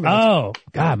 Hussein Muhammad. Oh,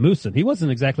 God, Moosin. He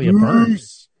wasn't exactly a burn.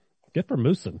 Good for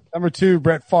Moosin. Number 2,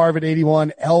 Brett Favre at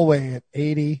 81, Elway at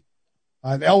 80.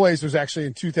 Elway's was actually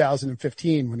in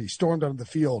 2015 when he stormed onto the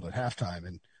field at halftime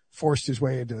and forced his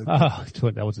way into. Oh,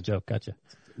 that was a joke. Gotcha.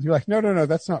 You're like, no,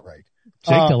 that's not right.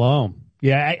 Jake Delhomme.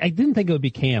 Yeah, I didn't think it would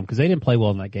be Cam because they didn't play well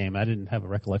in that game. I didn't have a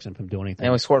recollection of him doing anything. They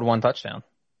only scored 1 touchdown.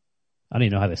 I don't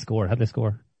even know how they scored. How'd they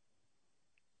score?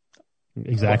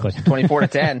 Exactly.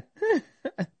 24-10.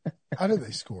 How did they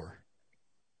score?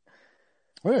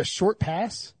 What, a short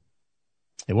pass?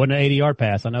 It wasn't an 80-yard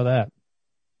pass. I know that.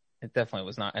 It definitely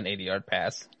was not an 80-yard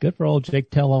pass. Good for old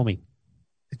Jake Delhomme.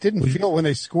 It didn't feel when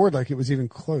they scored like it was even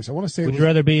close. I want to say. Would you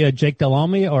rather be a Jake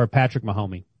Delhomme or Patrick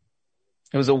Mahomes?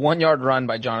 It was a 1-yard run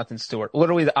by Jonathan Stewart.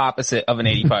 Literally the opposite of an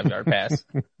 85-yard pass.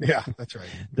 Yeah, that's right.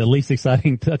 The least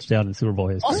exciting touchdown in Super Bowl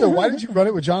history. Also, why did you run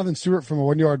it with Jonathan Stewart from the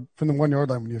 1-yard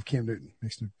line when you have Cam Newton?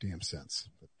 Makes no damn sense.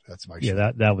 But that's my show.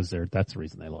 Yeah, that was that's the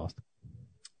reason they lost.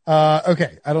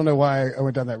 Okay. I don't know why I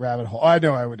went down that rabbit hole. I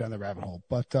know I went down that rabbit hole,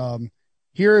 but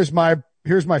here's my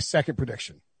second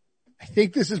prediction. I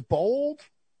think this is bold.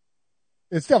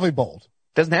 It's definitely bold.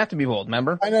 Doesn't have to be bold,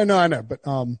 remember? I know, but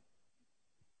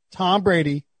Tom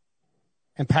Brady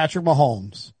and Patrick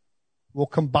Mahomes will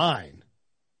combine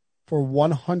for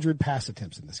 100 pass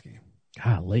attempts in this game.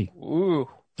 Golly. Ooh.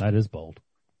 That is bold.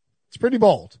 It's pretty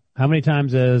bold. How many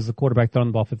times has the quarterback thrown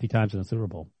the ball 50 times in the Super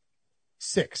Bowl?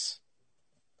 6.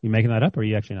 You making that up or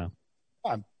you actually know?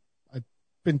 I've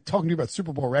been talking to you about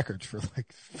Super Bowl records for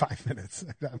like 5 minutes.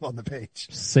 I'm on the page.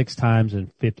 6 times in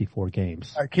 54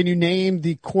 games. Can you name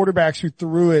the quarterbacks who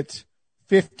threw it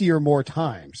 50 or more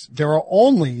times? There are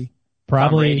only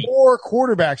probably 4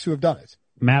 quarterbacks who have done it.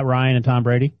 Matt Ryan and Tom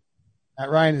Brady. Matt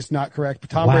Ryan is not correct, but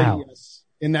Tom Wow. Brady, yes.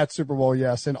 In that Super Bowl,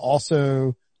 yes. And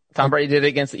also, Tom Brady did it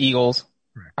against the Eagles.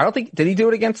 Correct. I don't think, did he do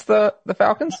it against the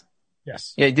Falcons?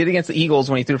 yes, Yeah, he did against the Eagles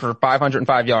when he threw for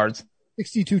 505 yards.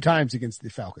 62 times against the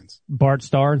Falcons. Bart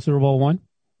Starr in Super Bowl I.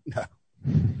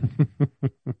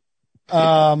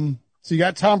 No. So you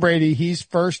got Tom Brady. He's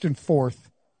first and fourth.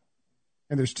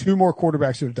 And there's two more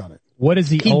quarterbacks who have done it. What is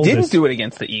the He oldest? didn't do it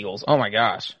against the Eagles. Oh my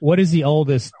gosh. What is the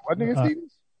oldest? Wasn't it against the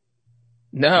Eagles?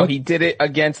 No, What? he did it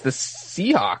against the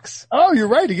Seahawks. Oh, you're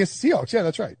right. Against the Seahawks. Yeah,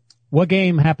 that's right. What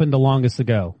game happened the longest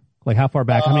ago? Like how far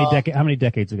back? How many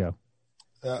decades ago?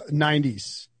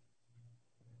 90s.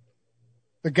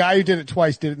 The guy who did it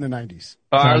twice did it in the 90s.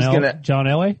 I was John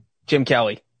Elway? Jim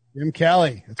Kelly. Jim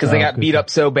Kelly. Because they got good beat call. up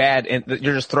so bad and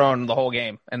you're just throwing the whole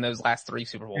game in those last 3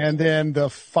 Super Bowls. And then the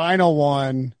final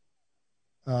one.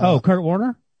 Kurt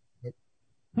Warner?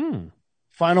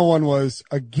 Final one was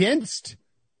against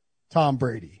Tom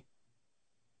Brady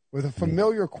with a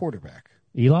familiar quarterback.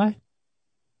 Eli?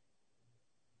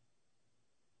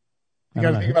 You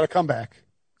got to think about a comeback.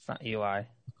 It's not Eli.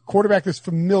 Quarterback that's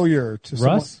familiar to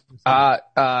Russ? Donovan.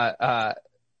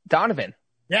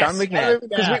 Yes, Don McNabb. Donovan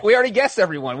Because McNabb. we already guessed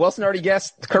everyone. Wilson already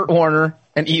guessed Kurt Warner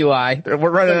and Eli. We're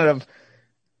running out of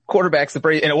quarterbacks that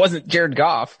Brady, and it wasn't Jared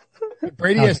Goff.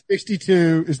 Brady has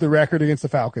 62 is the record against the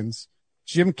Falcons.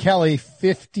 Jim Kelly,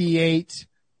 58.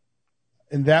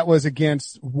 And that was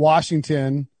against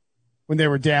Washington when they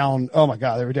were down. Oh my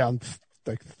God. They were down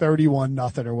like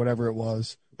 31-0 or whatever it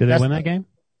was. Did they That's win that game?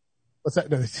 What's that?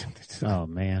 No, Oh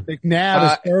man.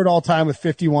 McNabb is third all time with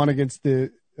 51 against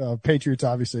the Patriots,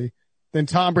 obviously. Then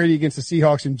Tom Brady against the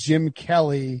Seahawks and Jim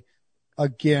Kelly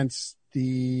against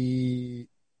the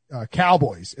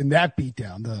Cowboys in that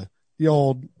beatdown, the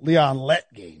old Leon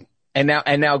Lett game. And now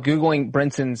Googling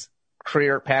Brinson's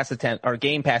career pass attempt or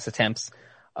game pass attempts,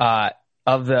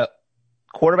 of the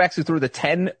quarterbacks who threw the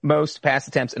 10 most pass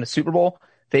attempts in a Super Bowl,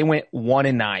 they went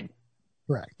 1-9.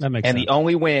 Correct. That makes And sense. the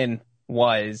only win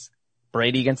was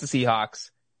Brady against the Seahawks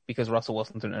because Russell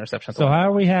Wilson threw an interception. So how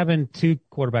are we having two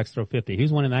quarterbacks throw 50?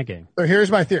 Who's winning that game? So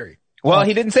here's my theory. Well,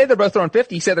 he didn't say they're both throwing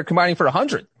 50. He said they're combining for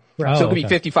 100. Right. So Oh, it could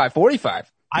okay. be 55-45.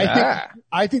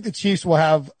 I think the Chiefs will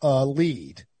have a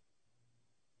lead.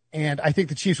 And I think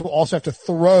the Chiefs will also have to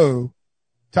throw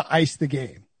to ice the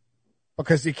game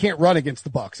because they can't run against the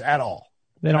Bucs at all.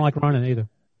 They don't like running either.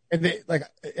 And they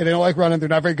don't like running. They're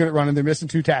not very good at running. They're missing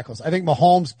 2 tackles. I think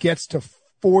Mahomes gets to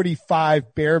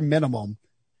 45 bare minimum.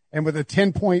 And with a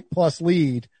 10-point plus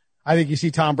lead, I think you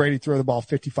see Tom Brady throw the ball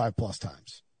 55 plus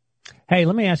times. Hey,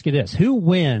 let me ask you this. Who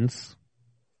wins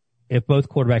if both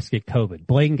quarterbacks get COVID?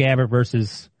 Blaine Gabbert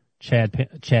versus Chad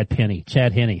Henne.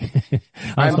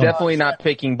 I'm definitely not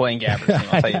picking Blaine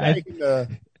Gabbert. I'll tell you that.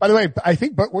 By the way, I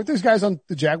think, but weren't those guys on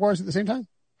the Jaguars at the same time?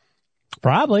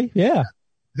 Probably, yeah.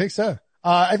 I think so.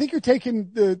 I think you're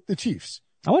taking the Chiefs.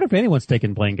 I wonder if anyone's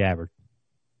taking Blaine Gabbert.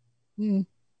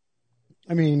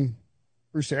 I mean,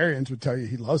 Bruce Arians would tell you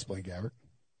he loves Blaine Gabbert.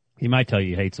 He might tell you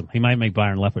he hates him. He might make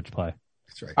Byron Leftwich play.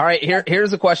 That's right. All right,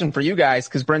 here's a question for you guys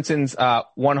because Brinson's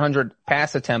 100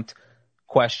 pass attempt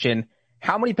question.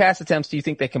 How many pass attempts do you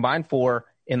think they combined for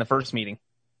in the first meeting?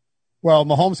 Well,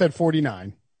 Mahomes had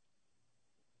 49.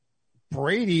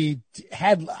 Brady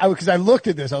had, because I looked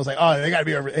at this, I was like, oh, they got to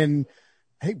be over. And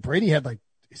I think Brady had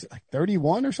is it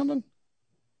 31 or something?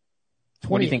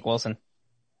 What do you think, Wilson?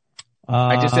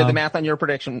 I I just did the math on your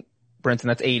prediction, Brinson.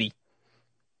 That's 80.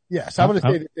 Yes, I'm going to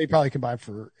say that they probably combined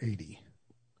for 80.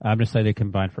 I'm going to say they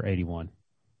combined for 81.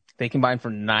 They combined for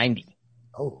 90.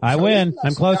 Oh, I so win. it's not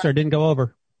I'm so closer. bad. Didn't go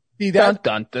over. See Dun, that?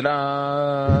 dun, dun,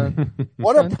 dun.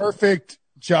 What a perfect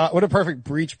job. What a perfect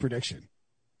breach prediction.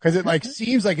 Cause it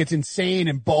seems like it's insane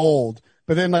and bold,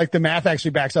 but then the math actually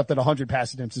backs up that 100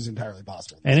 pass attempts is entirely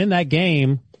possible. And in that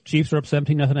game, Chiefs were up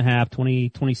 17-0 at half,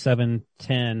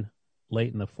 27-10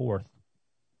 late in the fourth.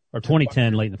 Or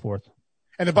 20-10 late in the fourth.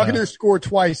 And the Buccaneers scored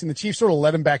twice and the Chiefs sort of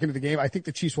let him back into the game. I think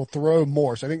the Chiefs will throw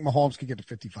more. So I think Mahomes could get to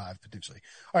 55 potentially.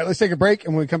 All right, let's take a break.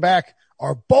 And when we come back,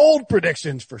 our bold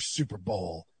predictions for Super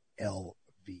Bowl LV.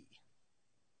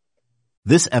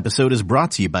 This episode is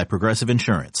brought to you by Progressive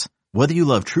Insurance. Whether you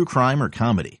love true crime or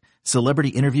comedy, celebrity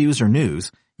interviews or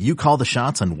news, you call the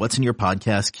shots on what's in your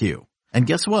podcast queue. And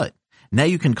guess what? Now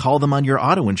you can call them on your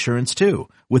auto insurance too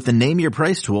with the Name Your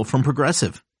Price tool from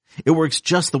Progressive. It works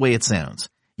just the way it sounds.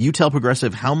 You tell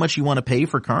Progressive how much you want to pay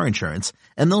for car insurance,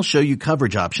 and they'll show you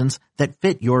coverage options that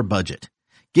fit your budget.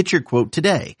 Get your quote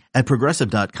today at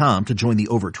Progressive.com to join the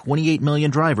over 28 million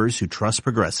drivers who trust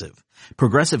Progressive.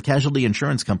 Progressive Casualty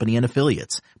Insurance Company and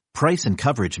Affiliates. Price and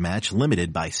coverage match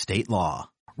limited by state law.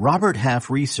 Robert Half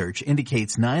research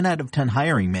indicates 9 out of 10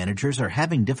 hiring managers are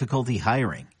having difficulty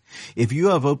hiring. If you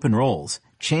have open roles,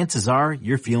 chances are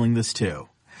you're feeling this too.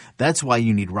 That's why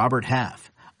you need Robert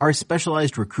Half. Our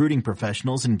specialized recruiting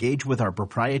professionals engage with our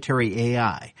proprietary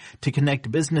AI to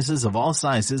connect businesses of all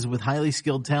sizes with highly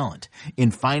skilled talent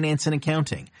in finance and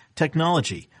accounting,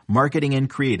 technology, marketing and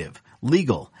creative,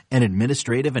 legal, and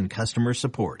administrative and customer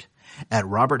support. At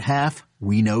Robert Half,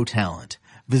 we know talent.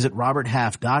 Visit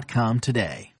roberthalf.com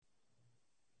today.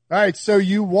 All right, so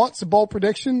you want some bold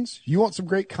predictions? You want some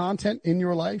great content in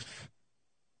your life?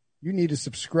 You need to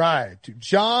subscribe to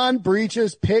John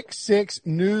Breach's Pick Six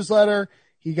newsletter.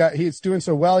 He's doing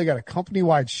so well. He got a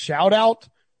company-wide shout-out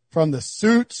from the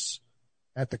Suits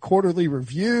at the Quarterly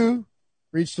Review.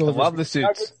 Breach delivers. I love the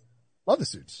Suits. Love the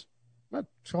Suits. I'm not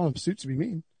calling them Suits to be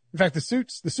mean. In fact, the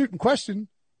suit in question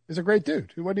is a great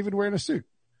dude who wasn't even wearing a suit.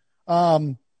 At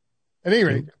any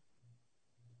rate,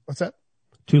 what's that?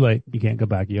 Too late. You can't go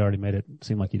back. You already made it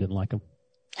seem like you didn't like him.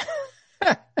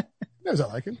 He knows I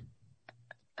like him.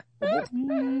 That's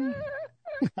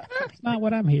not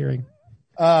what I'm hearing.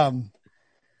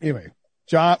 Anyway,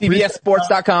 John.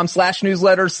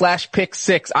 CBSSports.com/newsletter/pick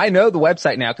six. I know the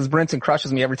website now because Brinson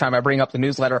crushes me every time I bring up the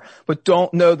newsletter, but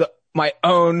don't know my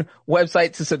own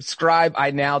website to subscribe.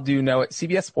 I now do know it.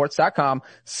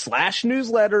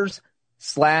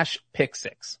 CBSSports.com/newsletters/pick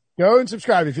six. Go and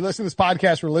subscribe. If you listen to this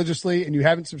podcast religiously and you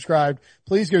haven't subscribed,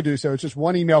 please go do so. It's just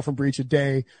one email from Breach a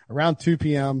day around 2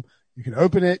 p.m. You can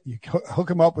open it. You hook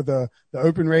them up with the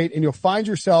open rate and you'll find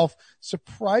yourself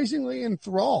surprisingly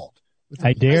enthralled.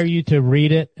 I dare you to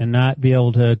read it and not be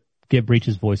able to get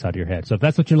Breach's voice out of your head. So if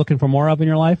that's what you're looking for more of in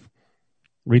your life,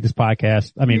 read this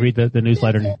podcast. I mean, read the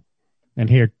newsletter and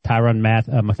hear Tyrann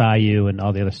Mathieu and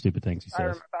all the other stupid things he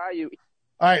says.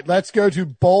 All right, let's go to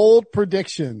bold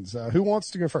predictions. Who wants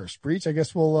to go first? Breach, I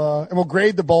guess we'll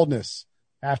grade the boldness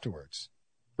afterwards.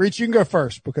 Breach, you can go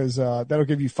first because that'll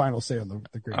give you final say on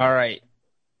the grade. All right.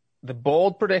 The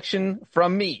bold prediction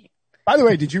from me. By the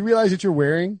way, did you realize that you're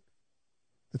wearing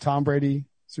the Tom Brady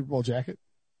Super Bowl jacket?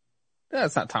 No,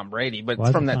 it's not Tom Brady, but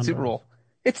it's from that Super Bowl.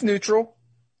 It's neutral.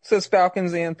 It says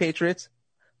Falcons and Patriots.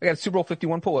 I got a Super Bowl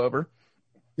 51 pullover.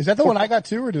 Is that the one I got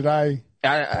too, or did I?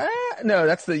 No,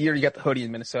 that's the year you got the hoodie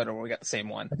in Minnesota where we got the same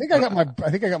one. I think I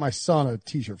got my son a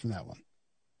t-shirt from that one.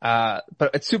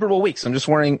 But it's Super Bowl week, so I'm just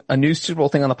wearing a new Super Bowl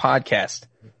thing on the podcast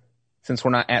since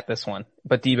we're not at this one.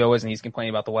 But Debo isn't. He's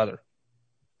complaining about the weather.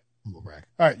 All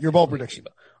right, your bold prediction.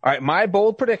 All right, my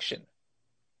bold prediction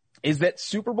is that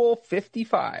Super Bowl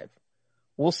 55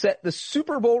 will set the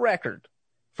Super Bowl record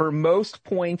for most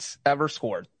points ever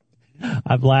scored.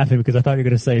 I'm laughing because I thought you were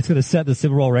going to say it's going to set the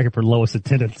Super Bowl record for lowest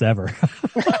attendance ever.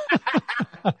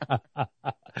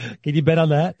 Can you bet on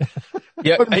that?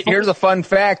 Yeah. Here's a fun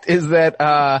fact is that,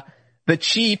 the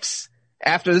Chiefs,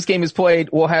 after this game is played,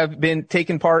 will have been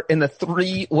taken part in the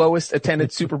 3 lowest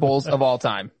attended Super Bowls of all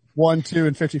time. 1, 2,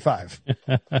 and 55.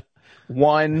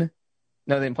 No,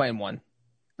 they didn't play in 1.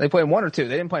 They played in 1 or 2.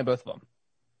 They didn't play in both of them.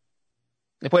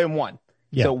 They played in 1.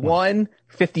 Yeah, so 1,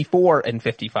 54, and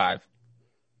 55.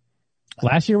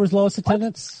 Last year was lowest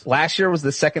attendance? Last year was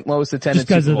the second lowest attendance. Just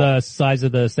because of the size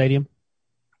of the stadium?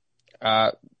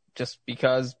 Just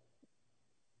because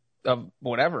of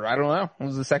whatever. I don't know. It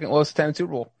was the second lowest attended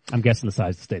Super Bowl. I'm guessing the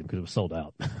size of the stadium because it was sold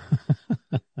out.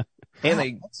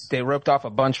 And they roped off a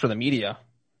bunch for the media.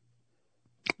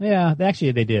 Yeah,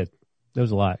 they did. There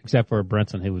was a lot, except for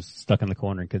Brinson, who was stuck in the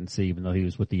corner and couldn't see, even though he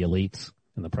was with the elites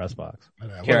in the press box.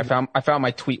 Here, I found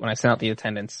my tweet when I sent out the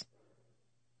attendance.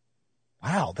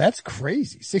 Wow, that's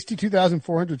crazy.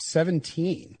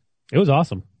 62,417. It was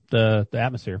awesome. The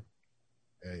atmosphere.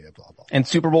 Yeah, blah, blah. And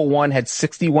Super Bowl 1 had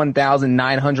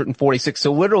 61,946.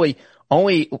 So literally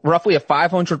only roughly a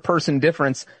 500 person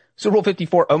difference. Super Bowl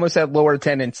 54 almost had lower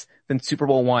attendance than Super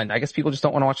Bowl 1. I guess people just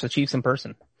don't want to watch the Chiefs in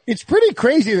person. It's pretty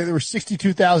crazy that there were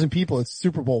 62,000 people at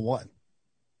Super Bowl 1.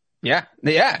 Yeah.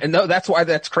 And no, that's why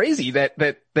that's crazy that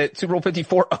Super Bowl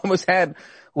 54 almost had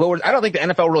lower. I don't think the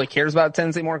NFL really cares about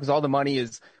attendance anymore because all the money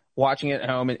is watching it at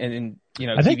home and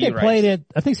I think TV they played it.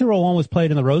 I think Super Bowl 1 was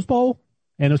played in the Rose Bowl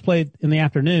and it was played in the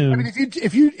afternoon. I mean,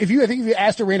 if you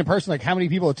asked a random person like how many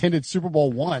people attended Super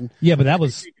Bowl 1. Yeah, but that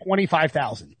was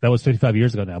 25,000. That was 55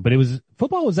 years ago now, but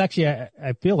football was actually,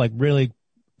 I feel like really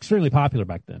extremely popular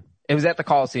back then. It was at the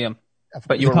Coliseum.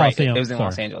 But you were right. It was in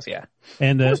Los Angeles, yeah.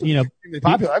 And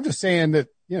popular. I'm just saying that,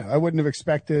 I wouldn't have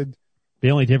expected.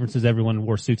 The only difference is everyone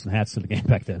wore suits and hats to the game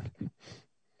back then.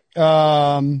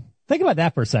 Think about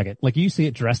that for a second. Like you see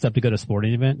it dressed up to go to a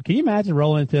sporting event. Can you imagine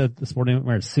rolling into the sporting event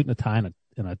wearing a suit and a tie and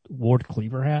a Ward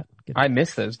Cleaver hat? I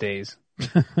miss those days.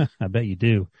 I bet you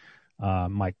do.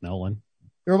 Mike Nolan.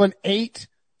 There have been 8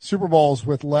 Super Bowls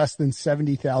with less than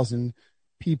 70,000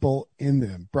 people in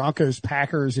them. Broncos,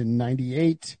 Packers in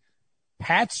 98.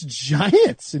 Pats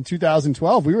Giants in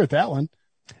 2012. We were at that one.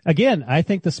 Again, I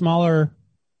think the smaller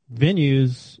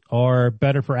venues are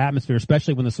better for atmosphere,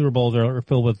 especially when the Super Bowls are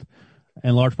filled with,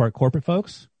 in large part, corporate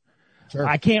folks. Sure.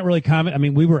 I can't really comment. I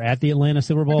mean, we were at the Atlanta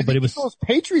Super Bowl, but it was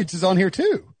Patriots is on here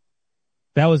too.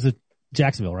 That was at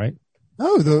Jacksonville, right?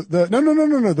 No, no.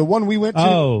 The one we went to.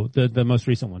 Oh, the most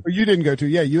recent one. Or you didn't go to.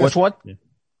 Yeah, Which one?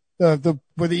 The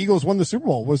where the Eagles won the Super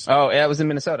Bowl was. Oh, yeah, it was in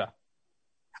Minnesota.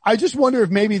 I just wonder if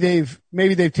maybe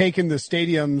they've taken the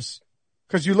stadiums,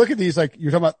 because you look at these like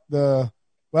you're talking about the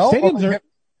stadiums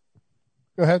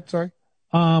Go ahead. Sorry.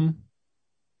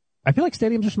 I feel like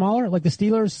stadiums are smaller. Like the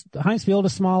Steelers, Heinz Field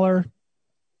is smaller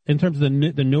in terms of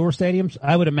the newer stadiums.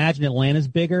 I would imagine Atlanta's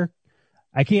bigger.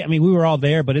 I mean, we were all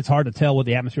there, but it's hard to tell what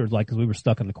the atmosphere was like because we were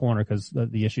stuck in the corner because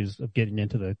the issues of getting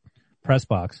into the press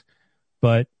box.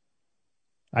 But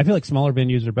I feel like smaller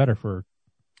venues are better for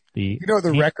the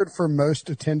record for most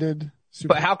attended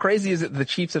Super But how crazy is it the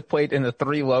Chiefs have played in the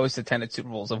 3 lowest attended Super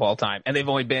Bowls of all time, and they've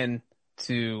only been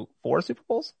to 4 Super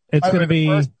Bowls? It's going to be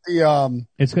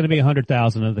it's going to be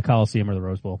 100,000 of the Coliseum or the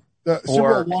Rose Bowl. The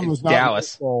Super Bowl one was not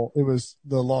Dallas. The Rose Bowl, it was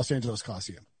the Los Angeles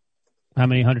Coliseum. How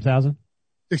many 100,000?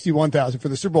 61,000 for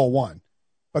the Super Bowl one.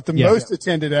 But the most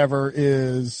attended ever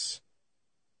is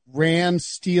Rams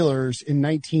Steelers in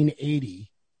 1980.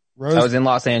 That was in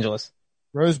Los Angeles.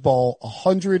 Rose Bowl,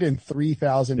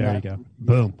 103,000. There you go.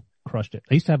 Boom. Crushed it.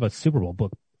 I used to have a Super Bowl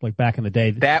book like back in the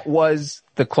day. That was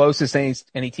the closest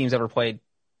any team's ever played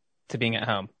to being at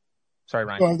home. Sorry,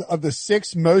 Ryan. So of the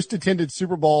 6 most attended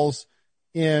Super Bowls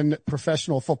in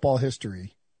professional football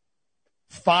history,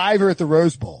 5 are at the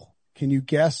Rose Bowl. Can you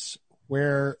guess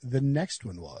where the next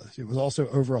one was? It was also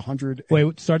over 100.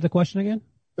 Wait, start the question again.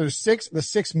 There's the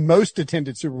 6 most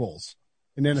attended Super Bowls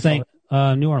in the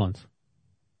NFL. New Orleans.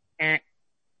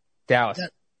 Dallas.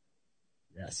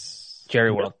 Yes.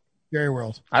 Jerry World.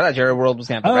 I thought Jerry World was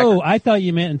going to have the record. I thought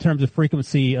you meant in terms of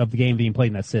frequency of the game being played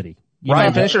in that city.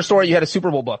 Ryan, finish your story. You had a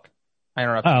Super Bowl book. I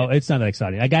interrupted you. It's not that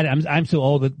exciting. I got it. I'm so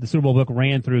old that the Super Bowl book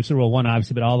ran through Super Bowl 1,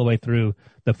 obviously, but all the way through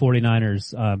the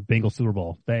 49ers, Bengals Super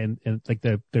Bowl. And like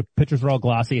the pictures were all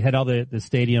glossy. It had all the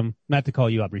stadium, not to call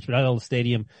you up, Reach, but I had all the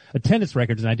stadium attendance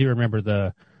records. And I do remember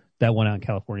that one out in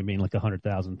California being like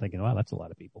 100,000, thinking, wow, that's a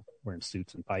lot of people wearing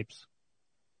suits and pipes.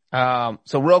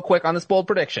 So real quick on this bold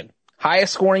prediction.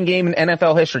 Highest scoring game in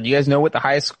NFL history. Do you guys know what the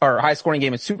highest scoring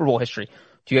game in Super Bowl history?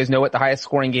 Do you guys know what the highest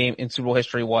scoring game in Super Bowl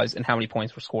history was and how many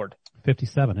points were scored?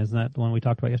 57. Isn't that the one we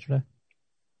talked about yesterday?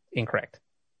 Incorrect.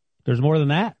 There's more than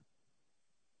that?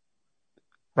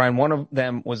 Ryan, one of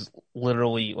them was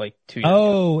literally like 2 years ago.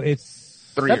 Oh,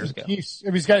 it's 3 years ago.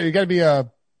 It's got to be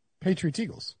Patriots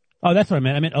Eagles. Oh, that's what I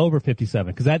meant. I meant over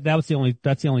 57 because that's the only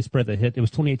spread that hit. It was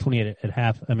 28-28 at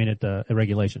half. I mean, at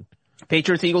regulation.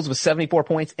 Patriots Eagles was 74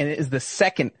 points, and it is the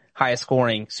second highest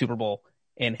scoring Super Bowl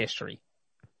in history.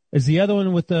 Is the other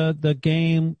one with the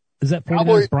game? Is that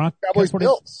 49ers Broncos? Cowboys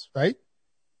Bills, right?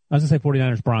 I was gonna say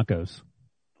 49ers Broncos.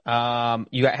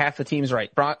 You got half the teams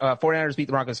right. 49ers beat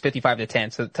the Broncos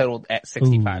 55-10, so totaled at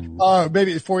 65.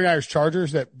 Maybe it's 49ers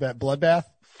Chargers, that bloodbath.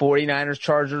 49ers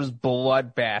Chargers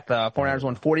bloodbath. 49ers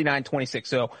won 49-26,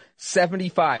 so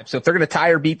 75. So if they're going to tie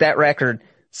or beat that record,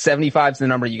 75 is the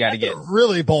number you got to get.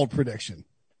 Really bold prediction.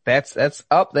 That's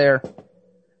up there.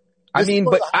 I mean,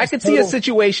 but I could see a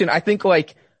situation, I think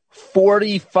like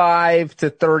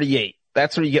 45-38.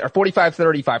 That's where you get, or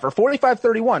 45-35, or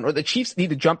 45-31, or the Chiefs need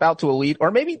to jump out to a lead, or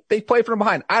maybe they play from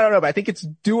behind. I don't know, but I think it's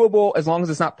doable as long as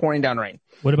it's not pouring down rain.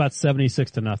 What about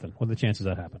 76-0? What are the chances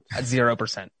that happens? At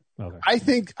 0%. Okay. I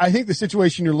think the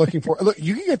situation you're looking for, look,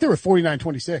 you can get there with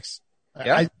 49-26.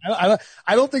 Yeah. I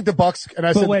don't think the Bucks,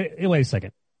 wait a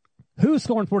second. Who's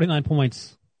scoring 49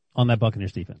 points on that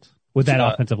Buccaneers defense with that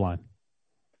offensive line?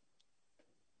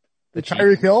 The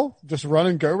Tyreek Hill just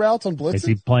running go routes on blitzes. Is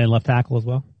he playing left tackle as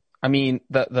well? I mean,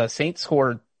 the Saints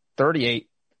scored 38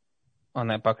 on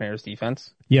that Buccaneers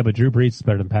defense. Yeah, but Drew Brees is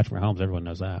better than Patrick Mahomes. Everyone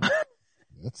knows that.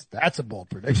 That's a bold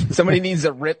prediction. Somebody needs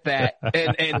to rip that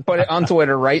and put it on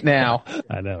Twitter right now.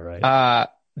 I know, right?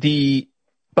 The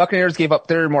Buccaneers gave up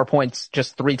 30 more points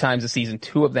just 3 times this season,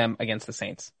 2 of them against the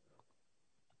Saints.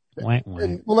 Well,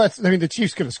 the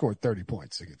Chiefs could have scored 30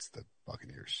 points against the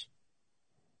Buccaneers.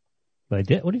 They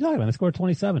did. What are you talking about? They scored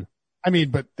 27. I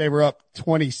mean, but they were up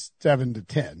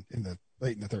 27-10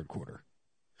 late in the third quarter.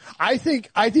 I think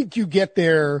you get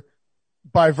there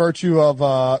by virtue of,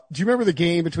 do you remember the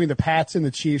game between the Pats and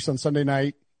the Chiefs on Sunday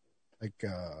night? Like,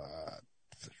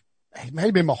 it might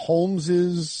have been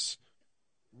Mahomes'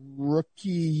 rookie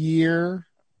year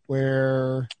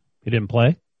where he didn't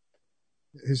play.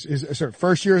 His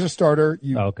first year as a starter.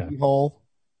 Okay. Well,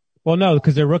 no,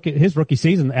 because his rookie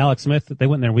season, Alex Smith, they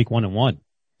went in there week 1 and won.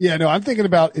 Yeah, no, I'm thinking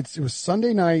about it was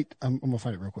Sunday night. I'm going to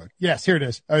find it real quick. Yes, here it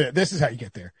is. Oh, yeah, this is how you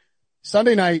get there.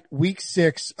 Sunday night, week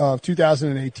 6 of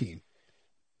 2018.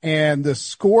 And the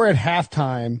score at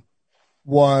halftime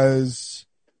was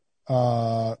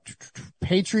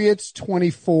Patriots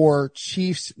 24,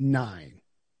 Chiefs 9.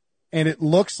 And it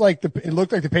looked like the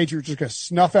Patriots were just going to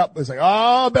snuff out. It's like,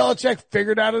 oh, Belichick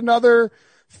figured out another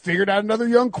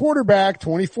young quarterback,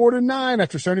 24-9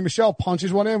 after Sony Michel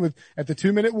punches one in at the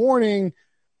 2-minute warning.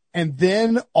 And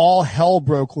then all hell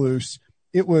broke loose.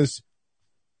 It was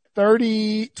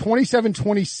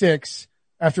 27-26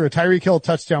 after a Tyreek Hill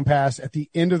touchdown pass at the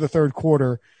end of the third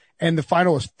quarter. And the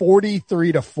final was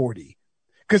 43-40.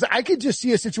 Cause I could just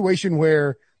see a situation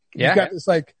where you've got this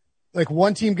like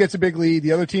one team gets a big lead,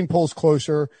 the other team pulls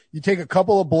closer. You take a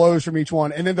couple of blows from each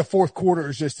one, and then the fourth quarter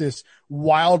is just this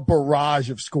wild barrage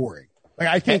of scoring. Like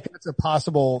I think that's a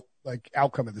possible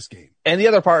outcome of this game. And the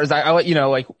other part is I let you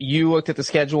know, you looked at the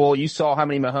schedule, you saw how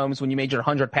many Mahomes when you made your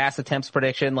 100 pass attempts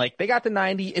prediction, they got to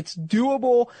 90. It's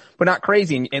doable, but not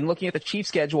crazy. And looking at the Chiefs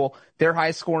schedule, their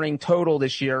highest scoring total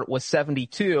this year was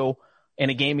 72 in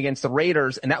a game against the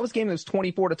Raiders. And that was a game that was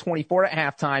 24-24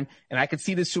 at halftime. And I could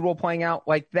see the Super Bowl playing out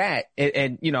like that.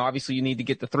 And obviously you need to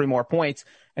get the 3 more points.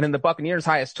 And then the Buccaneers'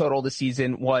 highest total this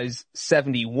season was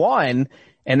 71.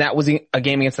 And that was a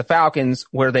game against the Falcons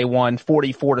where they won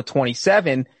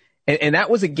 44-27. And that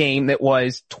was a game that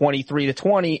was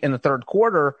 23-20 in the third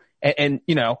quarter. And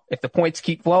if the points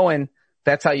keep flowing,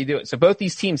 that's how you do it. So both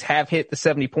these teams have hit the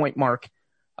 70-point mark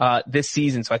this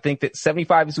season. So I think that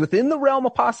 75 is within the realm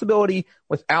of possibility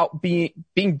without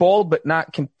being bold, but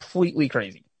not completely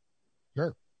crazy.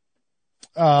 Sure.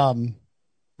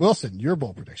 Wilson, your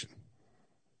bold prediction.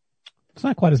 It's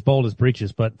not quite as bold as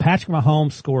Breech's, but Patrick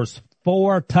Mahomes scores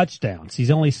 4 touchdowns. He's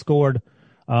only scored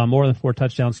more than 4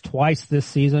 touchdowns twice this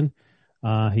season.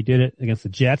 He did it against the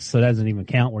Jets, so that doesn't even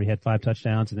count, where he had 5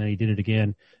 touchdowns, and then he did it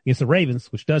again against the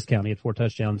Ravens, which does count. He had 4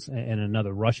 touchdowns and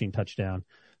another rushing touchdown.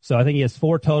 So I think he has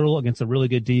 4 total against a really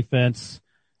good defense,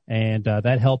 and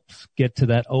that helps get to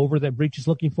that over that Breech is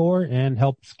looking for, and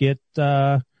helps get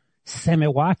Sammy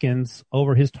Watkins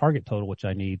over his target total, which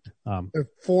I need.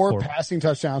 4 passing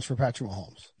touchdowns for Patrick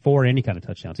Mahomes. 4 any kind of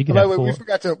touchdowns. He could have 4.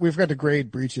 We forgot to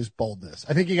grade Breech's boldness.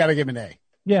 I think you got to give him an A.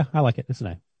 Yeah, I like it. It's an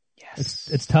A. Yes.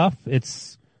 It's tough.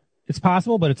 It's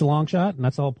possible, but it's a long shot, and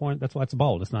that's the whole point. That's why it's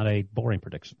bold. It's not a boring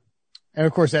prediction. And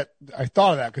of course, I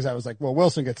thought of that because I was like, well,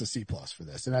 Wilson gets a C+ for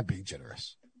this, and that'd be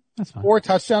generous. That's fine. 4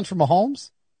 touchdowns from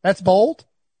Mahomes. That's bold.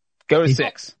 Go to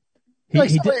 6.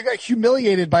 Somebody got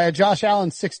humiliated by a Josh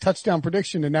Allen 6 touchdown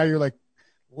prediction, and now you're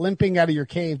limping out of your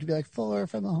cave to be like 4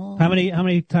 from the home. How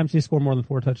many times did he score more than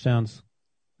 4 touchdowns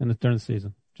during the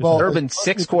season? There have been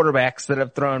 6 quarterbacks that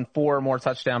have thrown 4 or more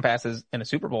touchdown passes in a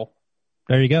Super Bowl.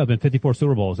 There you go. Been 54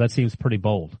 Super Bowls. That seems pretty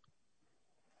bold.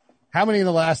 How many in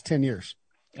the last 10 years?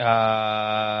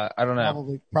 I don't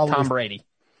know. Probably Tom Brady.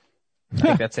 I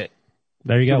think that's it.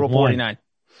 There you go. Super Bowl 49.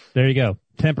 There you go.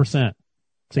 10%.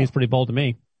 Seems pretty bold to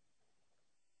me.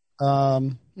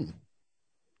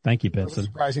 Thank you, Benson.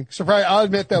 Surprising. I'll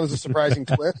admit that was a surprising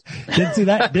twist. Didn't see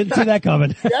that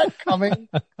coming. See that coming.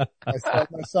 My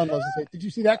son loves to say, "Did you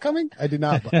see that coming?" I did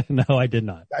not. No, I did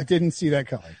not. I didn't see that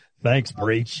coming. Thanks,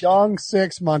 Breech. Young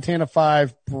 6, Montana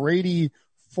 5, Brady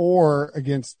 4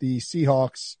 against the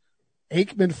Seahawks.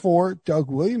 Aikman 4,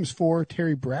 Doug Williams 4,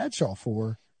 Terry Bradshaw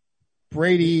 4,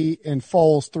 Brady and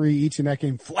Foles 3 each in that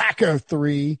game. Flacco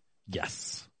 3.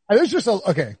 Yes. There's just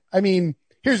okay. I mean,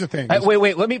 here's the thing.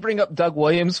 Wait. Let me bring up Doug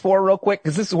Williams 4 real quick,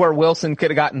 because this is where Wilson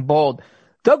could have gotten bold.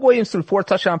 Doug Williams threw 4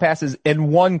 touchdown passes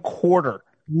in 1 quarter.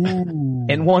 Ooh.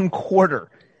 In 1 quarter.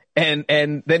 And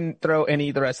then throw any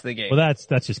of the rest of the game. Well,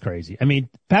 that's just crazy. I mean,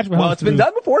 Patrick Mahomes. Well, it's been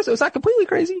done before, so it's not completely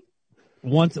crazy.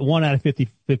 1 out of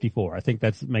 54. I think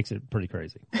that makes it pretty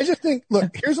crazy. I just think,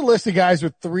 look, here's a list of guys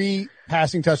with 3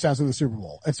 passing touchdowns in the Super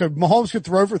Bowl. And so Mahomes could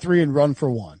throw for 3 and run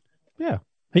for 1. Yeah.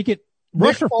 He could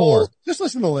rush for 4. Just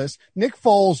listen to the list. Nick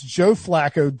Foles, Joe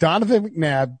Flacco, Donovan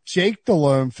McNabb, Jake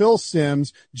Delhomme, Phil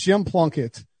Simms, Jim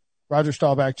Plunkett, Roger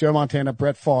Staubach, Joe Montana,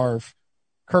 Brett Favre,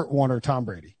 Kurt Warner, Tom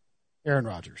Brady, Aaron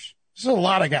Rodgers. This is a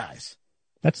lot of guys.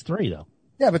 That's 3 though.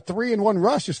 Yeah, but 3 in 1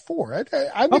 rush is 4.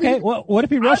 Well, what if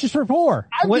he rushes for 4?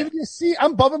 I'm giving you a C.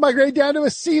 I'm bumping my grade down to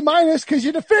a C- because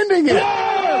you're defending it.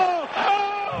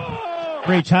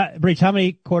 Breech, how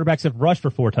many quarterbacks have rushed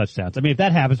for 4 touchdowns? I mean, if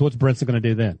that happens, what's Brinson going to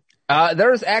do then?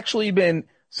 There's actually been,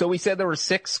 so we said there were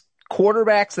 6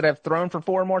 quarterbacks that have thrown for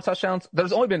 4 or more touchdowns.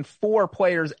 There's only been 4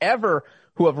 players ever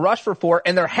who have rushed for 4,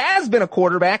 and there has been a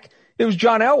quarterback. It was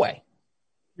John Elway.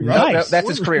 Nice. No, that's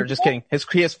his career. Just kidding.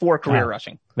 He has 4 career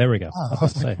rushing. There we go. I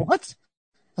was like, what?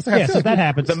 was like, I Yeah, feel so like that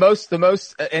happens. The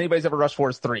most anybody's ever rushed for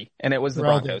is 3, and it was the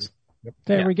Broncos.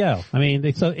 There we go. I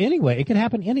mean, so anyway, it can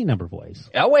happen any number of ways.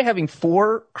 Elway having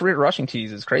 4 career rushing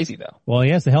TDs is crazy, though. Well,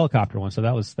 he has the helicopter one, so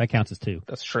that counts as 2.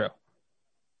 That's true.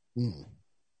 Jim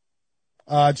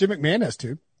McMahon has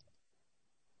 2.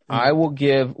 I will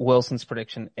give Wilson's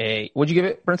prediction a. Would you give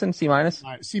it, Brinson? C minus?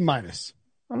 C minus.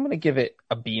 I'm going to give it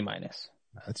a B minus.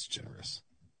 That's generous.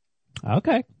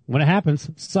 Okay. When it happens,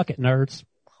 suck it, nerds.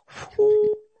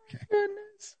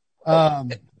 Goodness.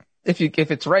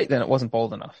 If it's right, then it wasn't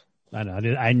bold enough. I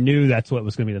know. I knew that's what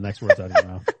was going to be the next words out of your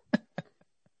mouth.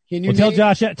 Can you tell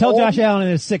Josh Allen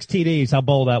and his 6 TDs how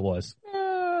bold that was.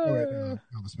 Oh, wait, no,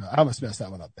 I almost messed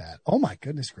that one up bad. Oh my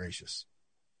goodness gracious.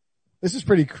 This is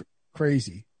pretty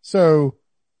crazy. So,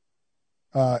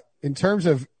 in terms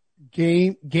of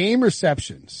game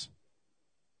receptions,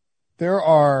 do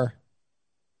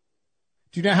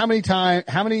you know how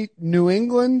many New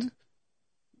England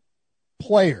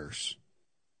players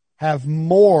have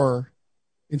more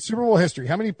in Super Bowl history?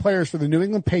 How many players for the New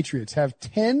England Patriots have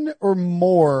 10 or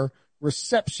more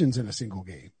receptions in a single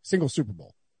game, single Super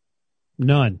Bowl?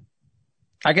 None.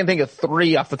 I can think of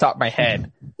 3 off the top of my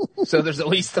head. So there's at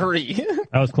least 3.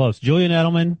 That was close. Julian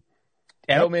Edelman.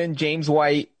 James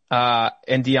White,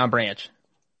 and Deion Branch.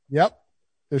 Yep.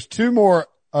 There's 2 more.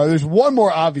 There's one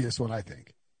more obvious one, I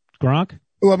think. Gronk.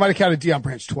 Oh, I might have counted Deion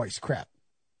Branch twice. Crap.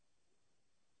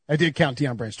 I did count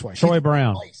Deion Branch twice. Troy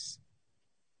Brown. Twice.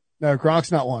 No,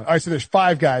 Gronk's not one. All right, so there's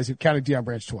 5 guys who counted Deion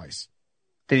Branch twice.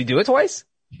 Did he do it twice?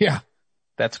 Yeah.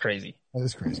 That's crazy. That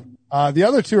is crazy. The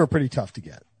other 2 are pretty tough to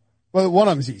get. Well, one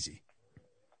of them's easy.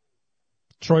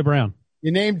 Troy Brown.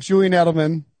 You named Julian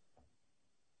Edelman.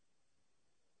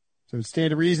 So it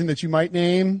stand to reason that you might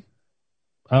name.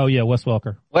 Oh, yeah, Wes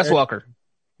Welker. Wes Welker.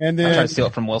 And then I'm trying to steal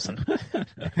it from Wilson.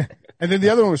 And then the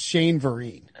other one was Shane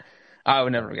Vereen. I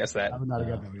would never guess that. I would not have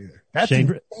gotten that either. That's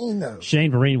Shane, insane, though.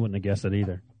 Shane Vereen wouldn't have guessed it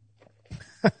either.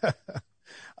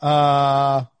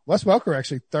 Wes Welker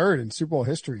actually 3rd in Super Bowl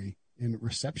history in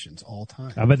receptions all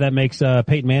time. I bet that makes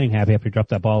Peyton Manning happy after he dropped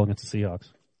that ball against the Seahawks.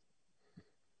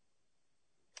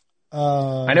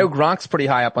 I know Gronk's pretty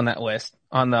high up on that list,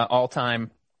 on the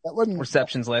all-time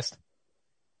receptions list.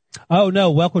 Oh,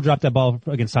 no, Welker dropped that ball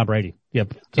against Tom Brady.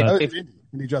 Yep. When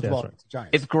he dropped the ball against the Giants.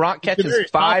 If Gronk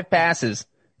catches 5 passes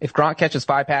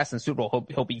in the Super Bowl,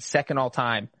 he'll be second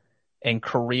all-time in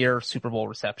career Super Bowl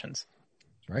receptions.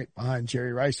 That's right, behind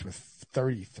Jerry Rice with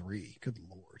 33. Good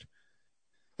Lord.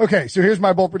 Okay, so here's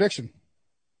my bold prediction.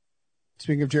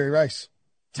 Speaking of Jerry Rice,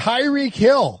 Tyreek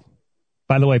Hill.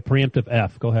 By the way, preemptive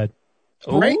F. Go ahead.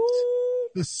 Breaks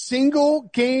the single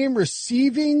game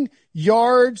receiving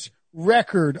yards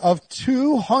record of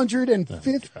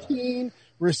 215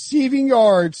 receiving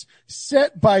yards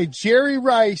set by Jerry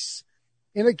Rice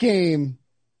in a game,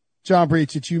 John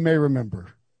Breach, that you may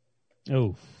remember.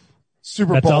 Oh,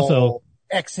 Super Bowl also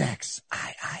XXIII.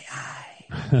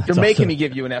 You're making me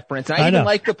give you an F, Prince. I even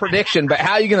like the prediction, but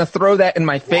how are you going to throw that in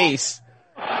my face?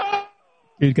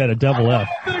 He's got a double F.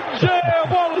 Big jam,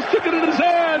 ball was sticking in his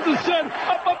hands and said,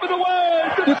 up and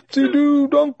away. Dip-to-doo,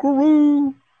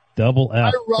 dunkaroo. Double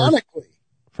F. Ironically.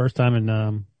 First time in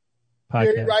podcast.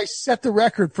 Jerry Rice set the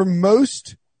record for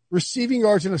most receiving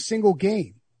yards in a single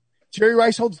game. Jerry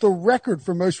Rice holds the record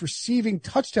for most receiving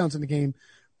touchdowns in the game,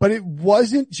 but it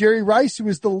wasn't Jerry Rice who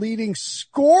was the leading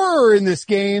scorer in this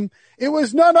game. It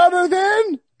was none other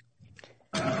than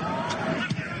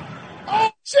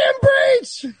Jim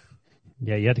Breach.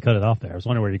 Yeah, you had to cut it off there. I was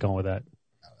wondering where you're going with that.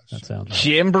 That sounds right.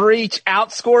 Jim Breach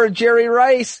outscored Jerry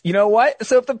Rice. You know what?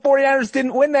 So if the 49ers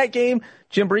didn't win that game,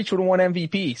 Jim Breach would have won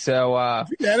MVP. So, would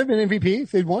that have been MVP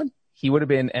if they'd won? He would have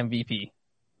been MVP.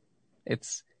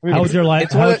 How was your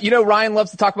life? Ryan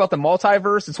loves to talk about the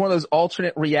multiverse. It's one of those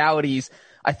alternate realities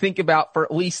I think about for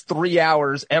at least 3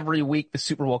 hours every week the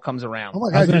Super Bowl comes around. Oh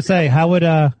my God, I was going to say, how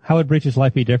would Breach's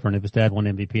life be different if his dad won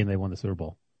MVP and they won the Super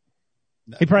Bowl?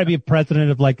 He'd probably be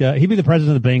president of he'd be the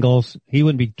president of the Bengals. He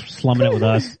wouldn't be slumming it with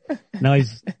us. Now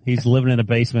he's living in a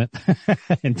basement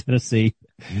in Tennessee.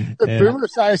 Boomer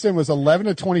Esiason was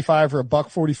 11-25 for a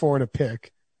 $144 and a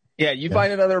pick. Yeah,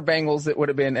 find another Bengals that would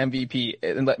have been MVP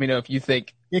and let me know if you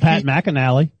think. Pat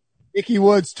McAnally. Ickey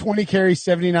Woods, 20 carries,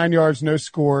 79 yards, no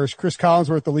scores. Chris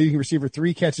Collinsworth, the leading receiver,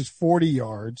 3 catches, 40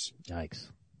 yards. Yikes.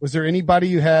 Was there anybody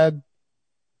you had,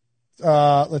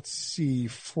 let's see,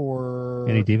 for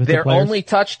any defensive their players? only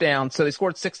touchdown? So they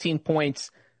scored 16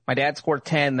 points. My dad scored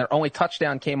 10. Their only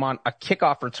touchdown came on a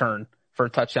kickoff return for a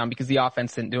touchdown because the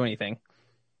offense didn't do anything.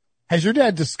 Has your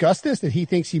dad discussed this, that he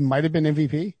thinks he might have been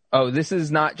MVP? Oh, this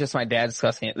is not just my dad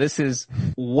discussing it. This is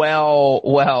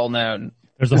well known.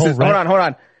 Hold on. Hold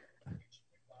on.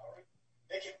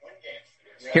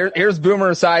 Here's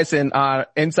Boomer Esiason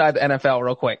inside the NFL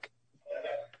real quick.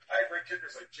 I agree.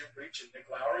 Kickers like Jim Breach and Nick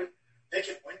Lowry, they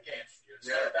can win games for you.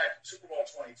 Started back in Super Bowl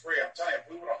 23. I'm telling you, if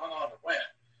we would have hung on to win,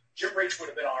 Jim Breach would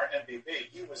have been our MVP.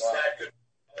 He was that good.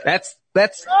 That's the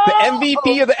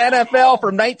MVP of the NFL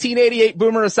from 1988.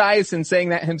 Boomer Esiason saying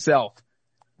that himself.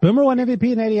 Boomer won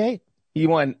MVP in 88? He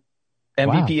won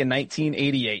MVP in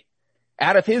 1988.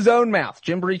 Out of his own mouth,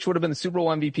 Jim Breach would have been the Super Bowl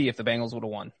MVP if the Bengals would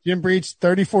have won. Jim Breach,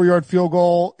 34-yard field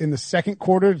goal in the second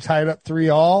quarter to tie it up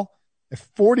 3-all. A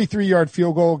 43-yard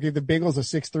field goal gave the Bengals a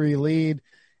 6-3 lead,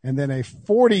 and then a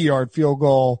 40-yard field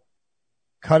goal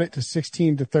cut it to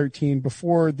 16-13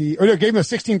 gave him a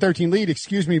 16-13 lead,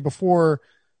 before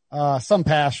some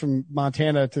pass from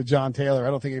Montana to John Taylor. I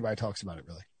don't think anybody talks about it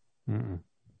really. Mm-mm.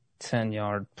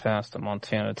 10-yard pass to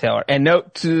Montana Taylor. And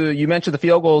note you mentioned the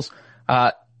field goals,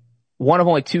 one of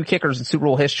only two kickers in Super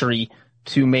Bowl history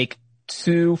to make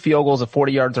two field goals of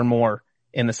 40 yards or more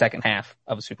in the second half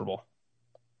of a Super Bowl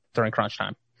during crunch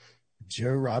time. Joe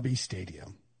Robbie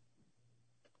Stadium.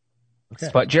 Okay.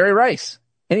 But Jerry Rice.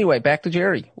 Anyway, back to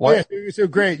Jerry. What? Yeah, so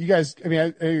great. You guys, I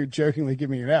know you're jokingly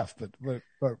giving me an F, but what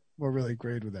really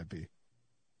grade would that be?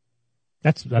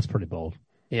 That's pretty bold.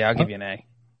 Yeah, I'll give you an A.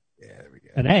 Yeah, there we go.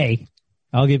 An A?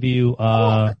 I'll give you,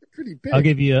 that's pretty big. I'll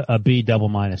give you a B double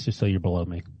minus just so you're below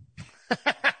me.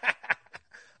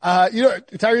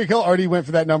 Tyreek Hill already went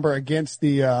for that number against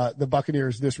the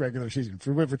Buccaneers this regular season.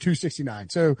 We went for 269.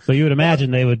 So you would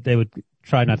imagine they would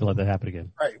try not to let that happen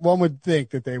again. Right. One would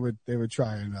think that they would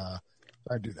try and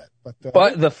do that.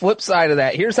 But the flip side of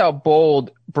that, here's how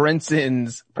bold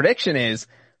Brinson's prediction is.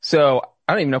 So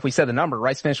I don't even know if we said the number.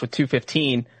 Rice finished with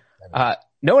 215.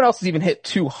 No one else has even hit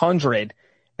 200,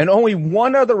 and only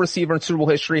one other receiver in Super Bowl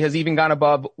history has even gone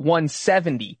above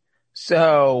 170.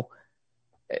 So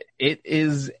it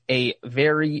is a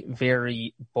very,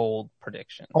 very bold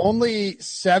prediction. Only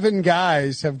 7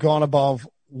 guys have gone above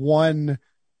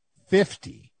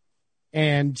 150,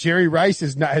 and Jerry Rice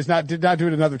did not do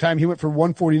it another time. He went for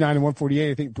 149 and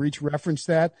 148. I think Breach referenced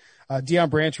that.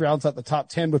 Deion Branch rounds out the top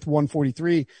 10 with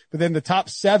 143, but then the top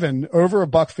 7 over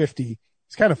 $150.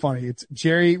 It's kind of funny. It's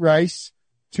Jerry Rice,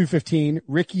 215,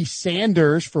 Ricky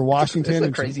Sanders for Washington. It's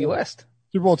a crazy list.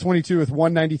 Super Bowl 22 with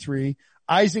 193,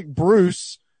 Isaac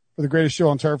Bruce for the greatest show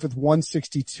on turf with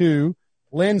 162,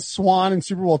 Lynn Swann in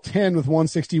Super Bowl 10 with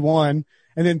 161,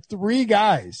 and then 3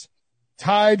 guys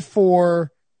tied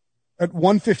for at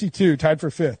 152, tied for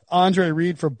 5th. Andre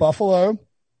Reed for Buffalo,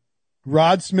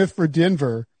 Rod Smith for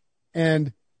Denver,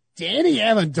 and Danny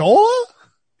Amendola?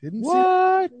 Didn't see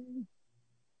that.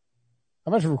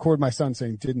 I'm about to record my son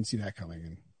saying didn't see that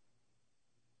coming.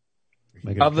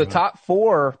 Of the top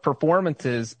 4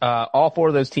 performances, all 4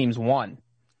 of those teams won.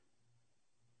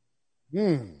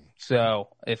 So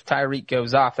if Tyreek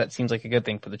goes off, that seems like a good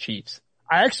thing for the Chiefs.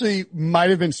 I actually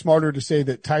might have been smarter to say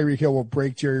that Tyreek Hill will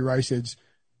break Jerry Rice's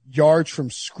yards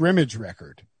from scrimmage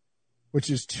record,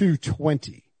 which is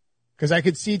 220. Because I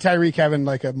could see Tyreek having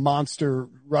like a monster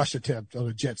rush attempt on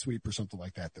a jet sweep or something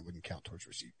like that wouldn't count towards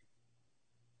receiving.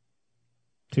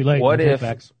 Too late. What if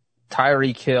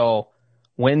Tyreek Hill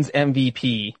wins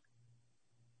MVP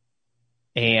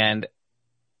and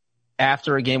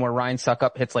after a game where Ryan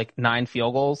Suckup hits like 9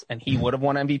 field goals and he would have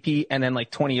won MVP, and then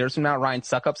like 20 years from now, Ryan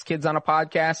Suckup's kid's on a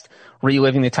podcast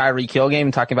reliving the Tyreek Hill game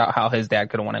and talking about how his dad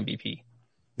could have won MVP?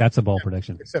 That's a bold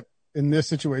prediction. Except in this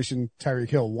situation, Tyreek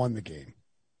Hill won the game.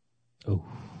 Oh.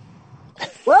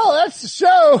 Well, that's the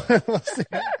show.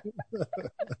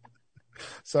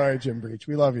 Sorry, Jim Breach.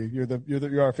 We love you.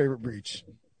 You're our favorite Breach.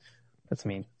 That's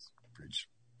mean. Breach.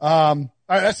 All right,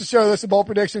 that's the show. That's the bold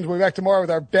predictions. We'll be back tomorrow with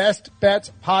our Best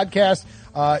Bets podcast.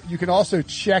 You can also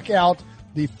check out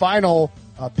the final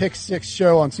Pick 6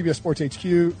 show on CBS Sports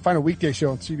HQ, final weekday show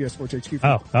on CBS Sports HQ.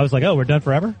 Oh, I was like, we're done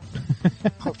forever?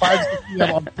 5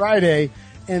 p.m. on Friday.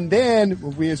 And then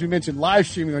as we mentioned, live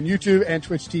streaming on YouTube and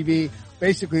Twitch TV,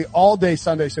 basically all day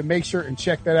Sunday. So make sure and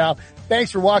check that out. Thanks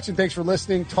for watching. Thanks for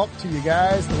listening. Talk to you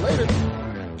guys later.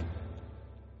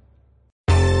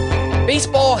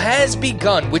 Baseball has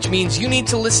begun, which means you need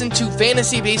to listen to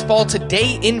Fantasy Baseball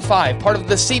Today in 5, part of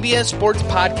the CBS Sports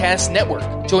Podcast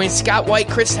Network. Join Scott White,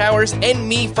 Chris Towers, and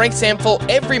me, Frank Samfel,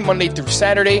 every Monday through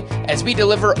Saturday as we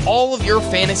deliver all of your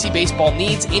fantasy baseball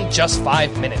needs in just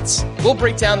 5 minutes. We'll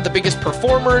break down the biggest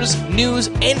performers, news,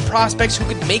 and prospects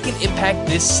who could make an impact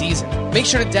this season. Make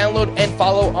sure to download and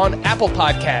follow on Apple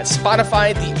Podcasts,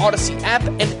 Spotify, the Odyssey app,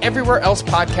 and everywhere else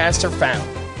podcasts are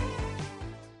found.